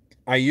I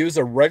use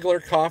a regular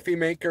coffee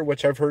maker,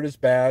 which I've heard is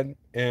bad,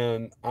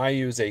 and I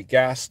use a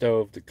gas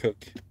stove to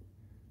cook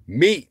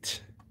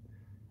meat.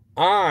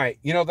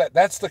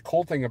 That's the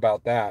cool thing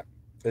about that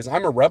is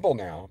I'm a rebel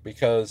now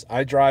because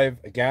I drive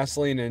a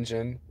gasoline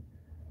engine,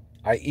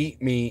 I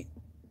eat meat,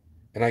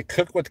 and I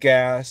cook with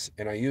gas,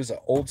 and I use an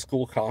old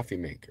school coffee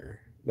maker.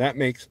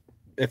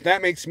 If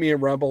that makes me a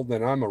rebel,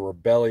 then I'm a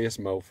rebellious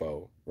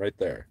mofo right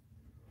there.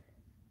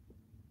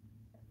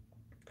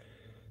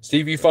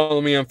 Steve, you follow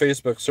me on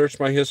Facebook. Search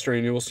my history,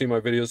 and you will see my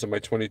videos of my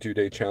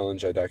 22-day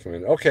challenge I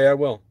documented. Okay, I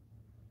will.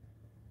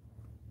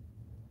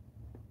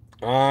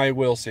 I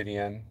will,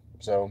 CDN.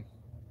 So,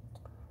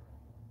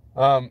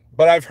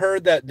 but I've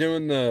heard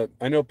that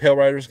I know Pale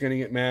Rider's going to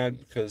get mad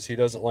because he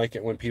doesn't like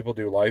it when people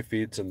do live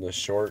feeds in the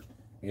short,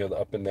 the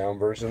up and down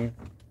version.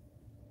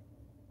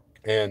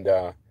 And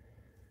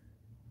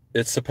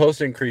it's supposed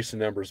to increase the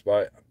numbers,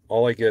 but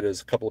all I get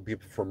is a couple of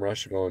people from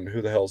Russia going,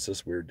 who the hell is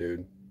this weird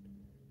dude?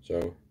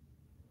 So,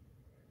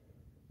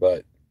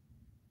 but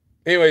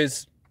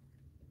anyways,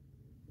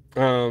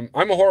 I'm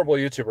a horrible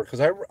YouTuber because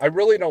I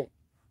really don't.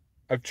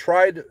 I've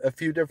tried a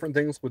few different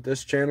things with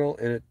this channel,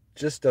 and it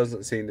just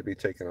doesn't seem to be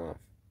taking off.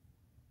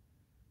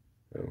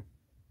 So.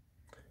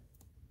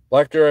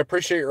 Black Deer, I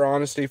appreciate your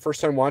honesty.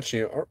 First time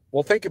watching you.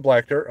 Well, thank you,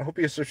 Black Deer. I hope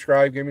you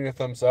subscribe. Give me a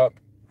thumbs up.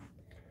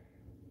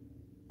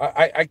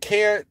 I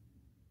can't.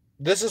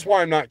 This is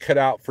why I'm not cut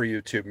out for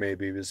YouTube,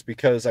 maybe, is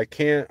because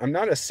I'm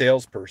not a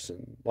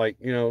salesperson. Like,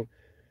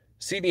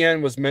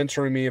 CDN was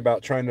mentoring me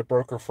about trying to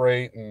broker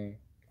freight and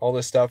all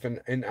this stuff,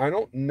 and I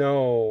don't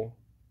know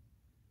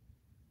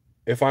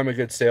if I'm a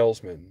good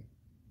salesman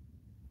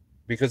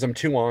because I'm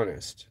too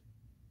honest.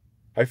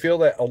 I feel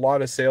that a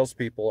lot of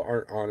salespeople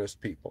aren't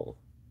honest people.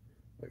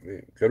 Like,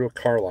 they go to a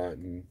car lot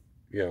and,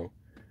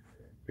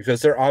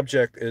 because their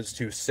object is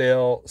to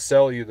sell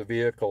you the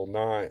vehicle,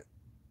 not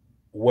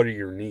what are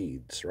your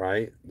needs,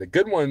 right? The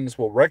good ones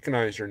will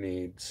recognize your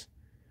needs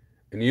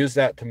and use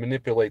that to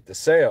manipulate the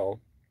sale.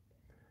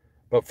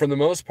 But for the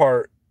most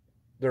part,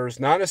 there's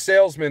not a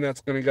salesman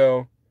that's going to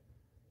go,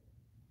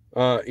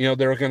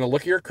 they're going to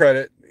look at your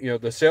credit.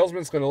 The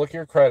salesman's going to look at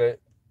your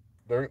credit.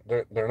 They're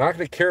not going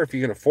to care if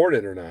you can afford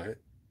it or not.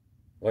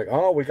 Like,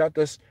 oh, we got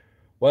this.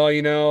 Well,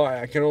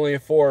 I can only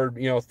afford,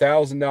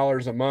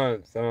 $1,000 a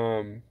month.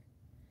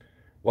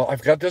 Well,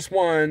 I've got this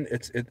one.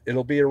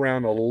 It'll be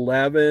around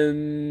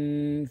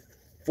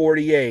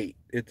 1148.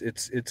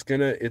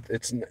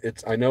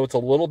 I know it's a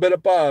little bit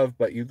above,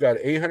 but you've got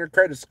 800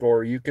 credit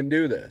score. You can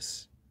do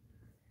this.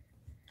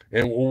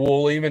 And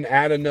we'll even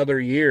add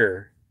another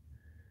year.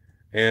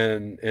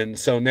 And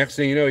so next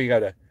thing you know, you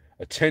got a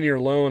 10-year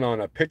loan on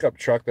a pickup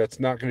truck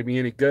that's not going to be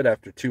any good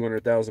after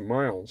 200,000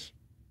 miles.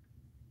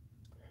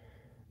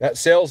 That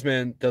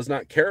salesman does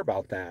not care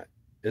about that.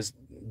 Is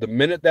the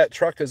minute that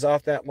truck is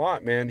off that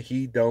lot, man,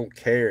 he don't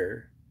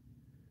care.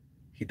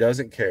 He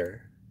doesn't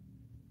care.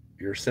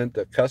 You're sent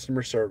to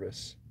customer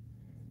service.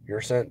 You're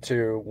sent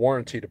to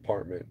warranty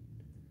department.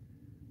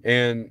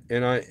 And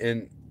I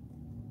don't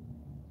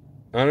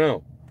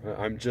know.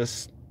 I'm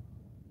just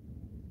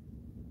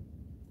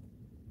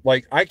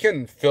like, I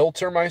can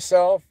filter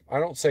myself. I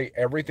don't say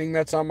everything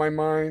that's on my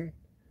mind.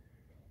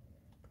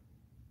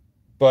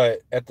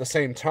 But at the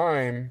same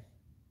time,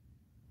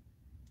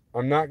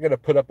 I'm not going to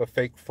put up a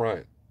fake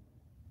front.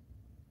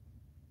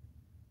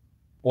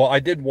 Well, I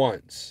did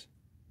once.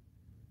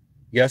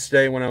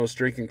 Yesterday when I was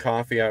drinking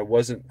coffee, I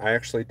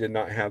actually did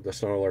not have the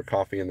Snorelord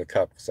coffee in the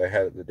cup because I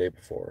had it the day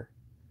before.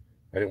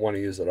 I didn't want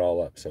to use it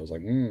all up. So I was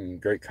like,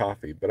 great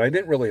coffee. But I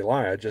didn't really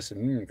lie. I just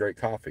said, great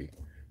coffee.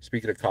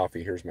 Speaking of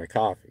coffee, here's my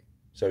coffee.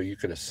 So you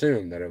could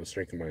assume that I was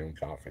drinking my own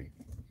coffee.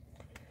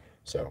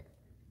 So.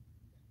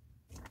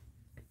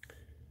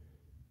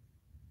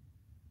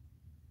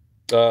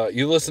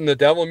 You listen to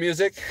devil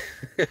music?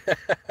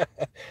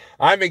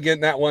 I've been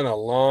getting that one a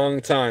long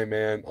time,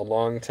 man. A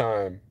long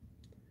time.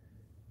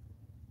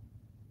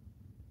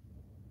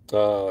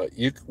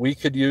 We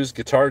could use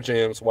guitar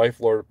jams. Wife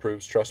Lord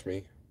approves. Trust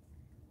me.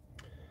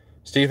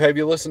 Steve, have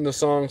you listened to the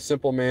song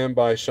Simple Man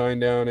by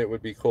Shinedown? It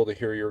would be cool to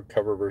hear your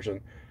cover version.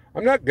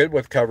 I'm not good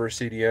with covers,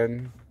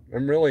 CDN.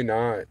 I'm really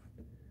not.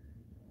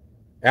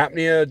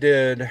 Apnea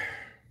did. I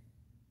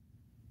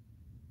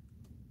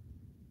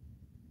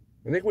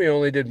think we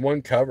only did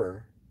one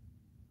cover.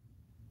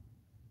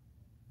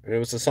 And it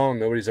was a song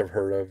nobody's ever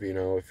heard of, you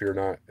know, if you're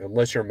not,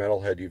 unless you're a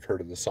metalhead, you've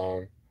heard of the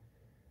song.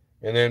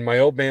 And then my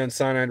old band,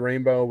 Cyanide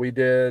Rainbow, we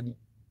did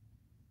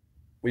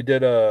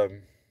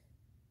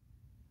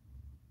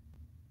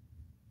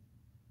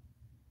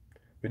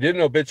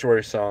an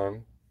obituary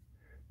song.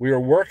 We were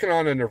working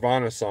on a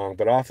Nirvana song,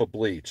 but off of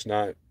Bleach,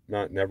 not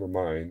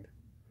Nevermind.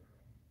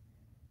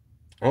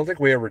 I don't think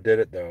we ever did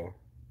it though.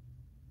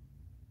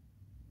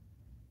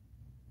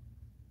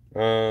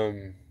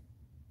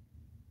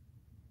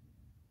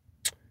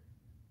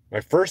 My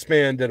first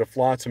band did a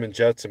Flotsam and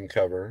Jetsam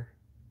cover.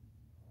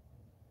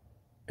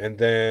 And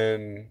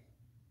then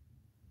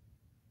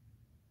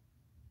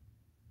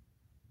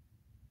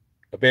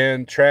a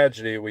band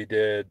Tragedy, we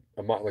did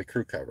a Motley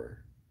Crue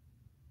cover.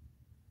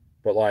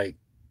 But like,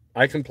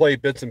 I can play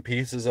bits and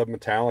pieces of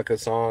Metallica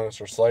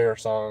songs or Slayer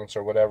songs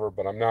or whatever,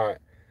 but I'm not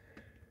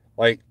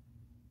like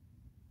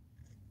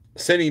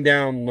sitting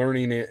down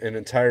learning an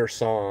entire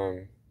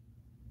song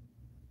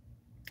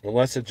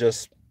unless it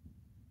just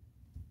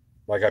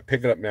like I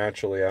pick it up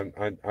naturally. I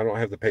don't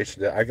have the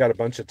patience. I got a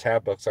bunch of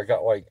tab books. I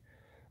got like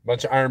a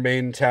bunch of Iron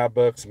Maiden tab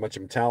books, a bunch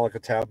of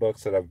Metallica tab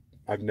books that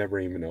I've never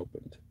even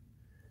opened.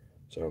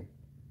 So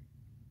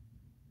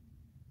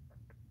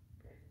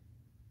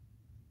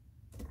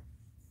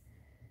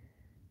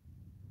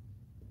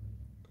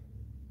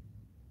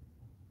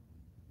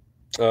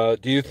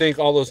do you think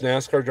all those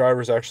NASCAR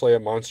drivers actually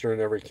have Monster in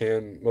every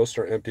can? Most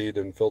are emptied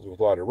and filled with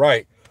water.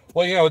 Right.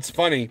 Well, you know, it's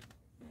funny.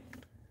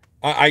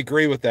 I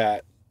agree with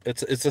that.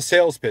 It's a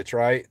sales pitch,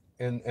 right?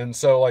 And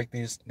so like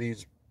these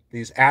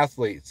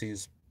athletes,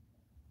 these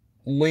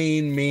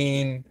lean,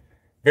 mean,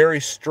 very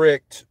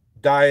strict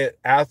diet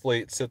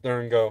athletes sit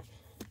there and go,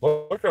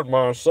 "Look at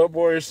my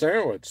Subway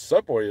sandwich.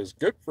 Subway is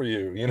good for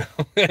you," you know.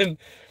 And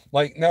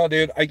like, no,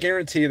 dude, I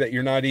guarantee that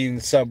you're not eating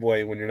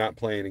Subway when you're not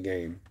playing a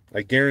game.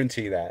 I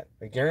guarantee that.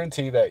 I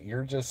guarantee that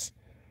you're just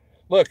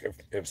look.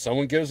 If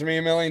someone gives me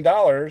 $1 million,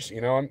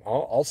 you know,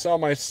 I'll sell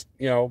my,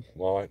 you know,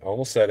 well, I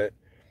almost said it.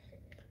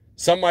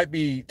 Some might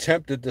be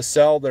tempted to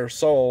sell their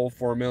soul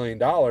for $1 million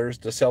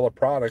to sell a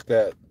product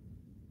that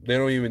they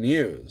don't even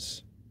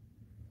use.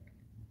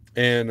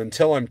 And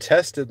until I'm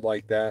tested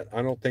like that,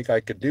 I don't think I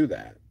could do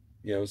that.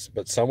 You know,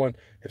 but if someone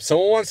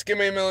wants to give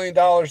me $1 million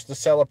to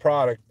sell a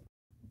product,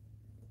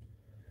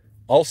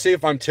 I'll see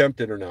if I'm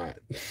tempted or not.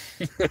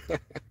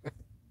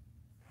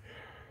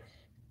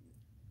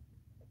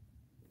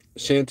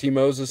 Shanty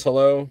Moses,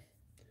 hello.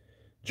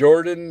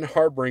 Jordan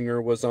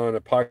Harbringer was on a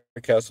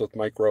podcast with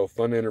Mike Rowe.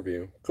 Fun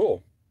interview.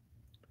 Cool.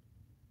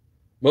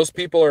 Most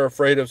people are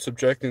afraid of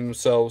subjecting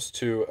themselves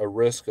to a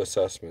risk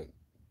assessment.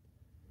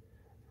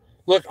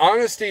 Look,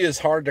 honesty is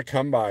hard to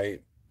come by,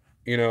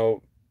 you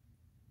know,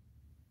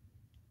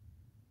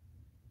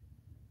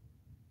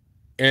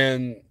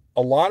 and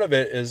a lot of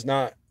it is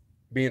not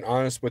being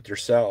honest with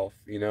yourself,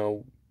 you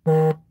know.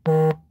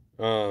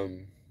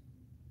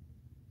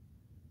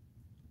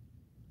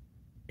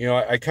 You know,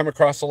 I come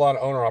across a lot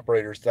of owner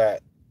operators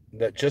that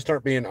just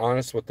aren't being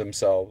honest with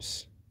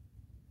themselves.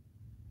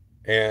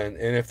 And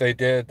if they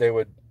did, they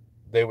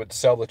would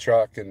sell the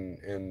truck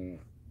and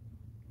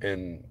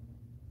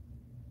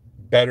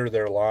better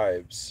their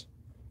lives.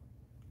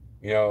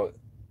 You know,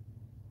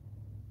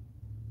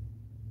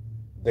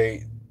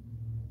 they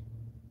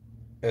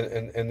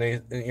and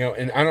they, you know,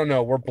 and I don't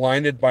know, we're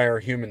blinded by our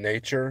human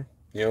nature.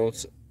 You know,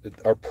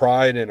 our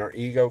pride and our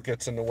ego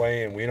gets in the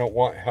way, and we don't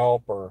want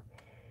help or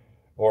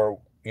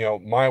you know,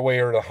 my way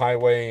or the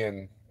highway.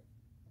 And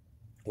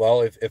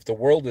well, if the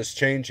world is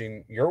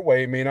changing, your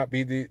way may not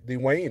be the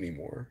way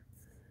anymore,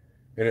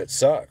 and it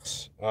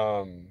sucks.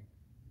 You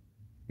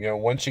know,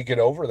 once you get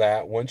over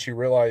that, once you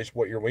realize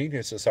what your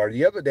weaknesses are.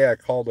 The other day I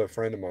called a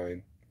friend of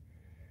mine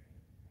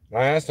and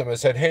I asked him, I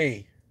said,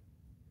 "Hey,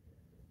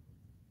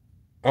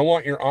 I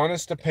want your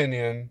honest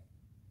opinion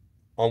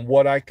on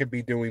what I could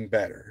be doing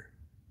better."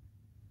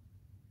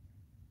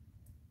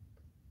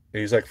 And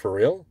he's like, "For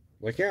real?"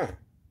 I'm like, "Yeah."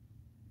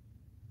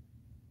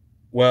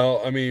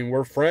 "Well, I mean,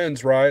 we're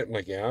friends, right?" I'm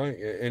like, "Yeah."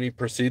 And he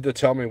proceeded to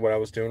tell me what I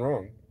was doing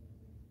wrong.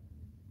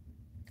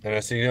 And I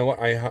said, "You know what?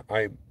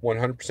 I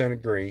 100%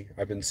 agree.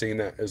 I've been seeing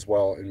that as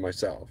well in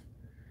myself."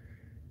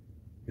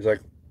 He's like,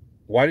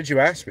 "Why did you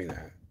ask me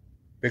that?"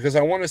 "Because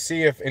I want to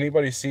see if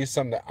anybody sees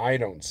something that I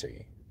don't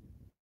see."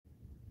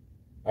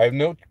 I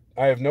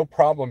have no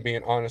problem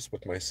being honest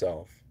with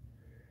myself.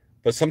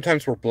 But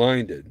sometimes we're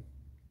blinded,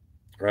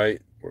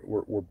 right?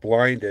 We're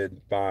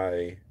blinded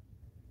by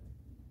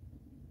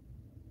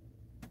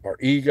our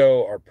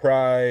ego, our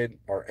pride,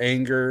 our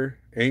anger.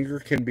 Anger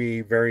can be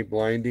very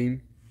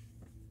blinding.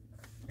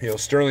 You know,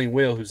 Sterling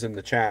Will, who's in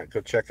the chat, go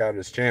check out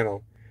his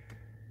channel.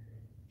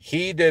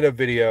 He did a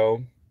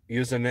video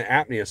using an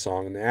apnea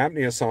song, and the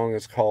apnea song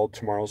is called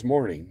Tomorrow's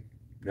Morning.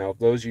 Now, if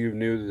those of you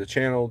new to the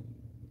channel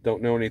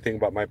don't know anything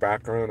about my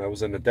background, I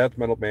was in a death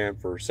metal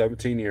band for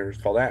 17 years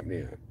called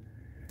Apnea.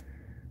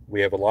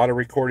 We have a lot of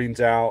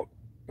recordings out.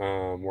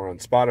 We're on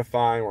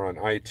Spotify, we're on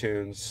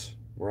iTunes,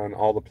 we're on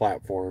all the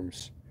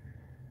platforms.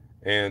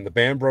 And the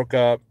band broke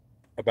up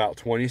about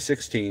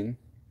 2016.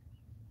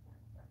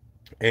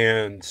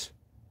 And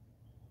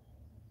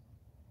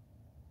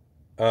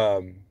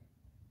um,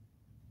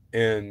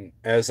 and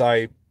as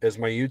my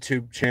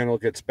YouTube channel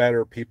gets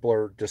better, people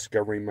are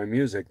discovering my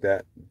music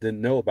that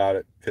didn't know about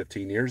it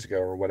 15 years ago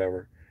or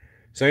whatever.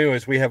 So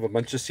anyways, we have a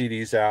bunch of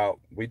CDs out.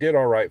 We did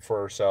all right for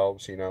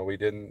ourselves, you know. We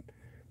didn't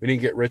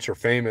get rich or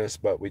famous,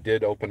 but we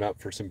did open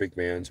up for some big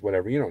bands,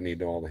 whatever. You don't need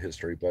to know all the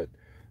history, but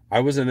I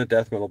was in a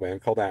death metal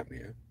band called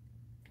Apnea.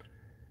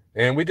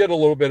 And we did a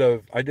little bit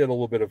of I did a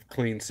little bit of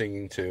clean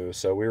singing too,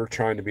 so we were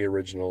trying to be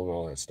original and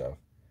all that stuff.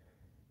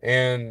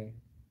 And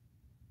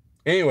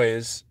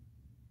anyways,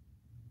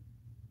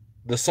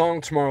 the song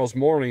Tomorrow's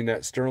Morning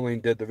that Sterling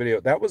did the video,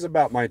 that was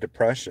about my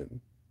depression.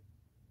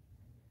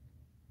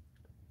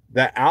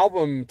 That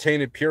album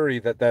Tainted Purity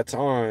that's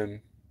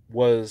on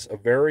was a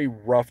very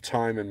rough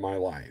time in my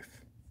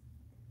life.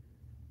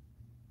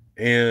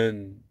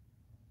 And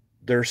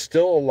there's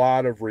still a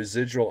lot of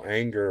residual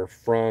anger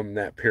from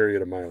that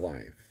period of my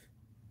life.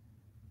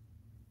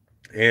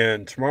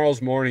 And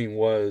Tomorrow's Morning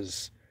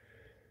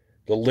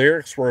the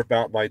lyrics were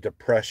about my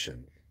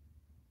depression.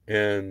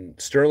 And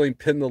Sterling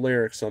pinned the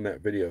lyrics on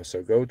that video.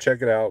 So go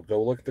check it out.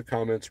 Go look at the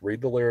comments,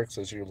 read the lyrics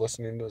as you're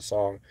listening to the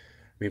song. I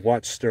mean,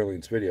 watch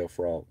Sterling's video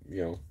for all,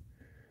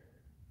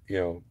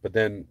 but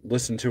then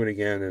listen to it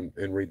again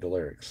and read the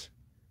lyrics.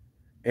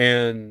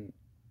 And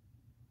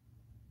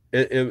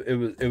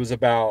it was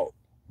about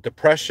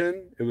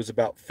depression, it was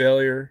about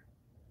failure,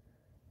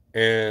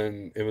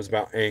 and it was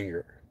about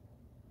anger.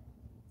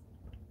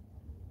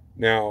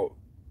 Now,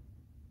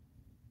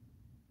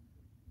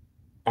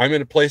 I'm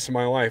in a place in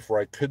my life where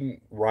I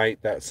couldn't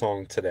write that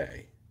song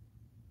today.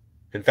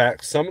 In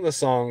fact, some of the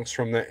songs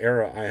from that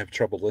era I have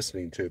trouble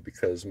listening to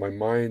because my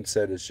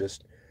mindset is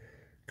just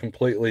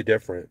completely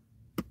different.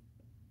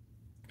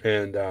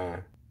 And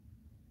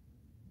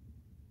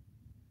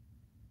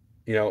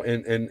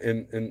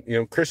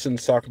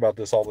Christians talk about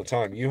this all the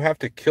time. You have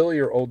to kill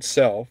your old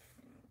self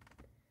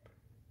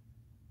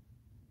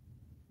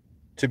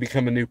to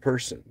become a new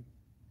person.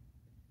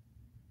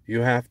 You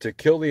have to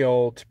kill the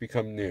old to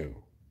become new.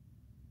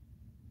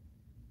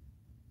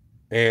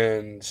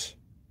 And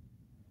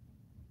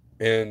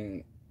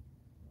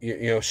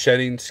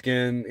shedding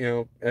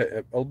skin,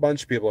 a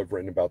bunch of people have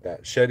written about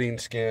that. Shedding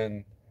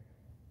skin,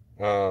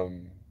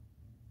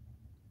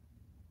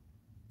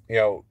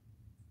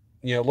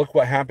 look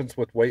what happens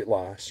with weight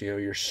loss.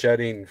 You're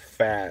shedding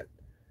fat,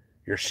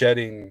 you're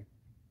shedding,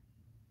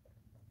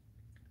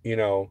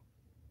 you're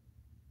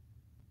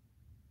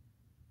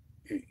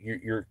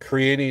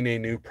creating a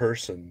new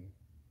person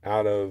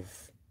out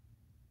of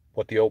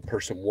what the old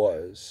person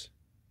was.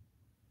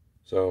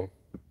 So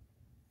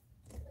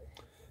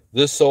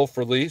this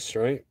self-release,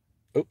 right?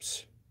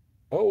 Oops.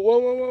 Oh, whoa,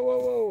 whoa, whoa, whoa,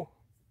 whoa.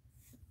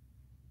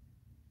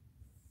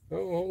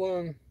 Oh, hold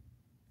on.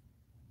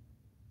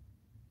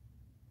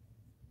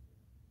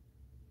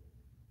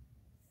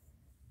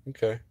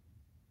 Okay.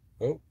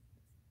 Oh.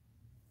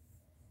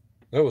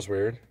 That was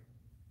weird.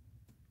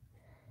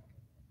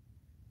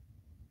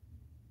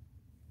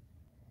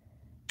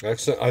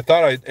 Excellent. I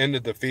thought I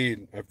ended the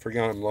feed. I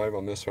forgot I'm live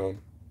on this one.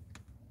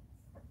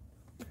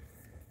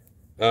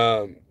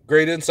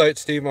 Great insight,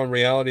 Steve, on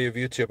reality of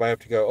YouTube. I have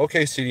to go.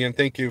 Okay, CDN,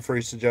 thank you for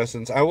your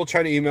suggestions. I will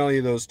try to email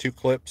you those 2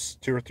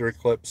 or 3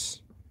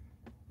 clips.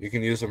 You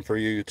can use them for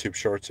your YouTube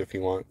shorts if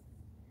you want.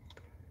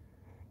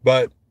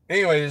 But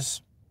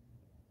anyways,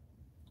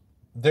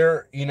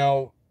 a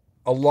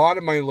lot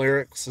of my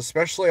lyrics,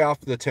 especially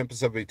off the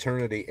Tempest of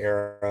Eternity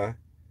era,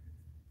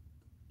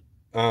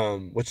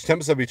 which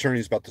Tempest of Eternity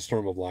is about the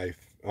storm of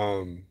life.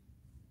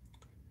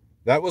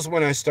 That was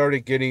when I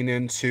started getting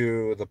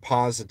into the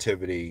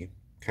positivity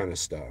kind of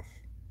stuff.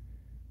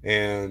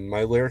 And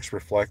my lyrics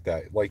reflect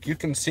that. Like, you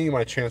can see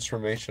my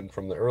transformation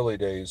from the early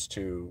days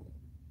to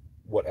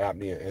what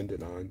Apnea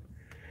ended on.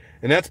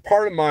 And that's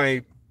part of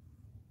my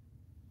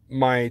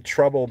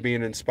trouble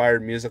being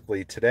inspired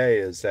musically today,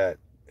 is that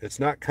it's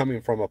not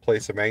coming from a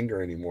place of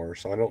anger anymore.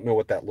 So I don't know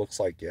what that looks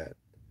like yet.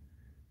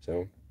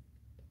 So,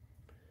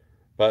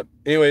 but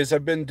anyways,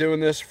 I've been doing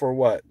this for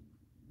what,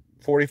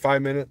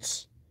 45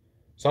 minutes.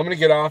 So I'm going to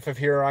get off of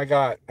here. I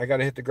got to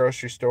hit the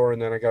grocery store,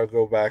 and then I got to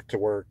go back to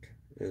work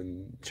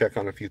and check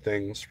on a few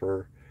things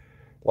for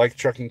Like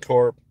Trucking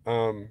Corp.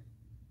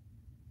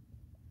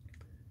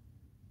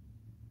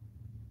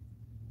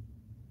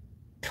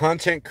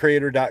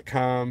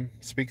 Contentcreator.com.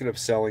 Speaking of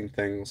selling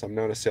things, I'm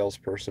not a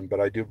salesperson, but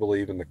I do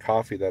believe in the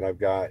coffee that I've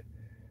got.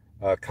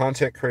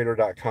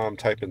 Contentcreator.com.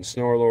 Type in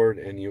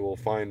Snorelord, and you will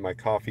find my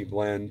coffee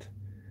blend.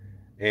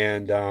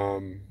 And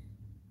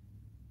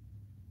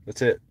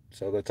that's it.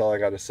 So that's all I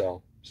got to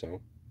sell.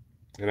 So,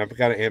 and I've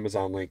got an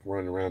Amazon link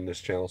running around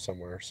this channel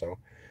somewhere. So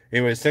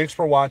anyways, thanks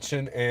for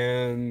watching,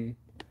 and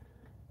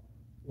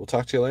we'll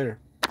talk to you later.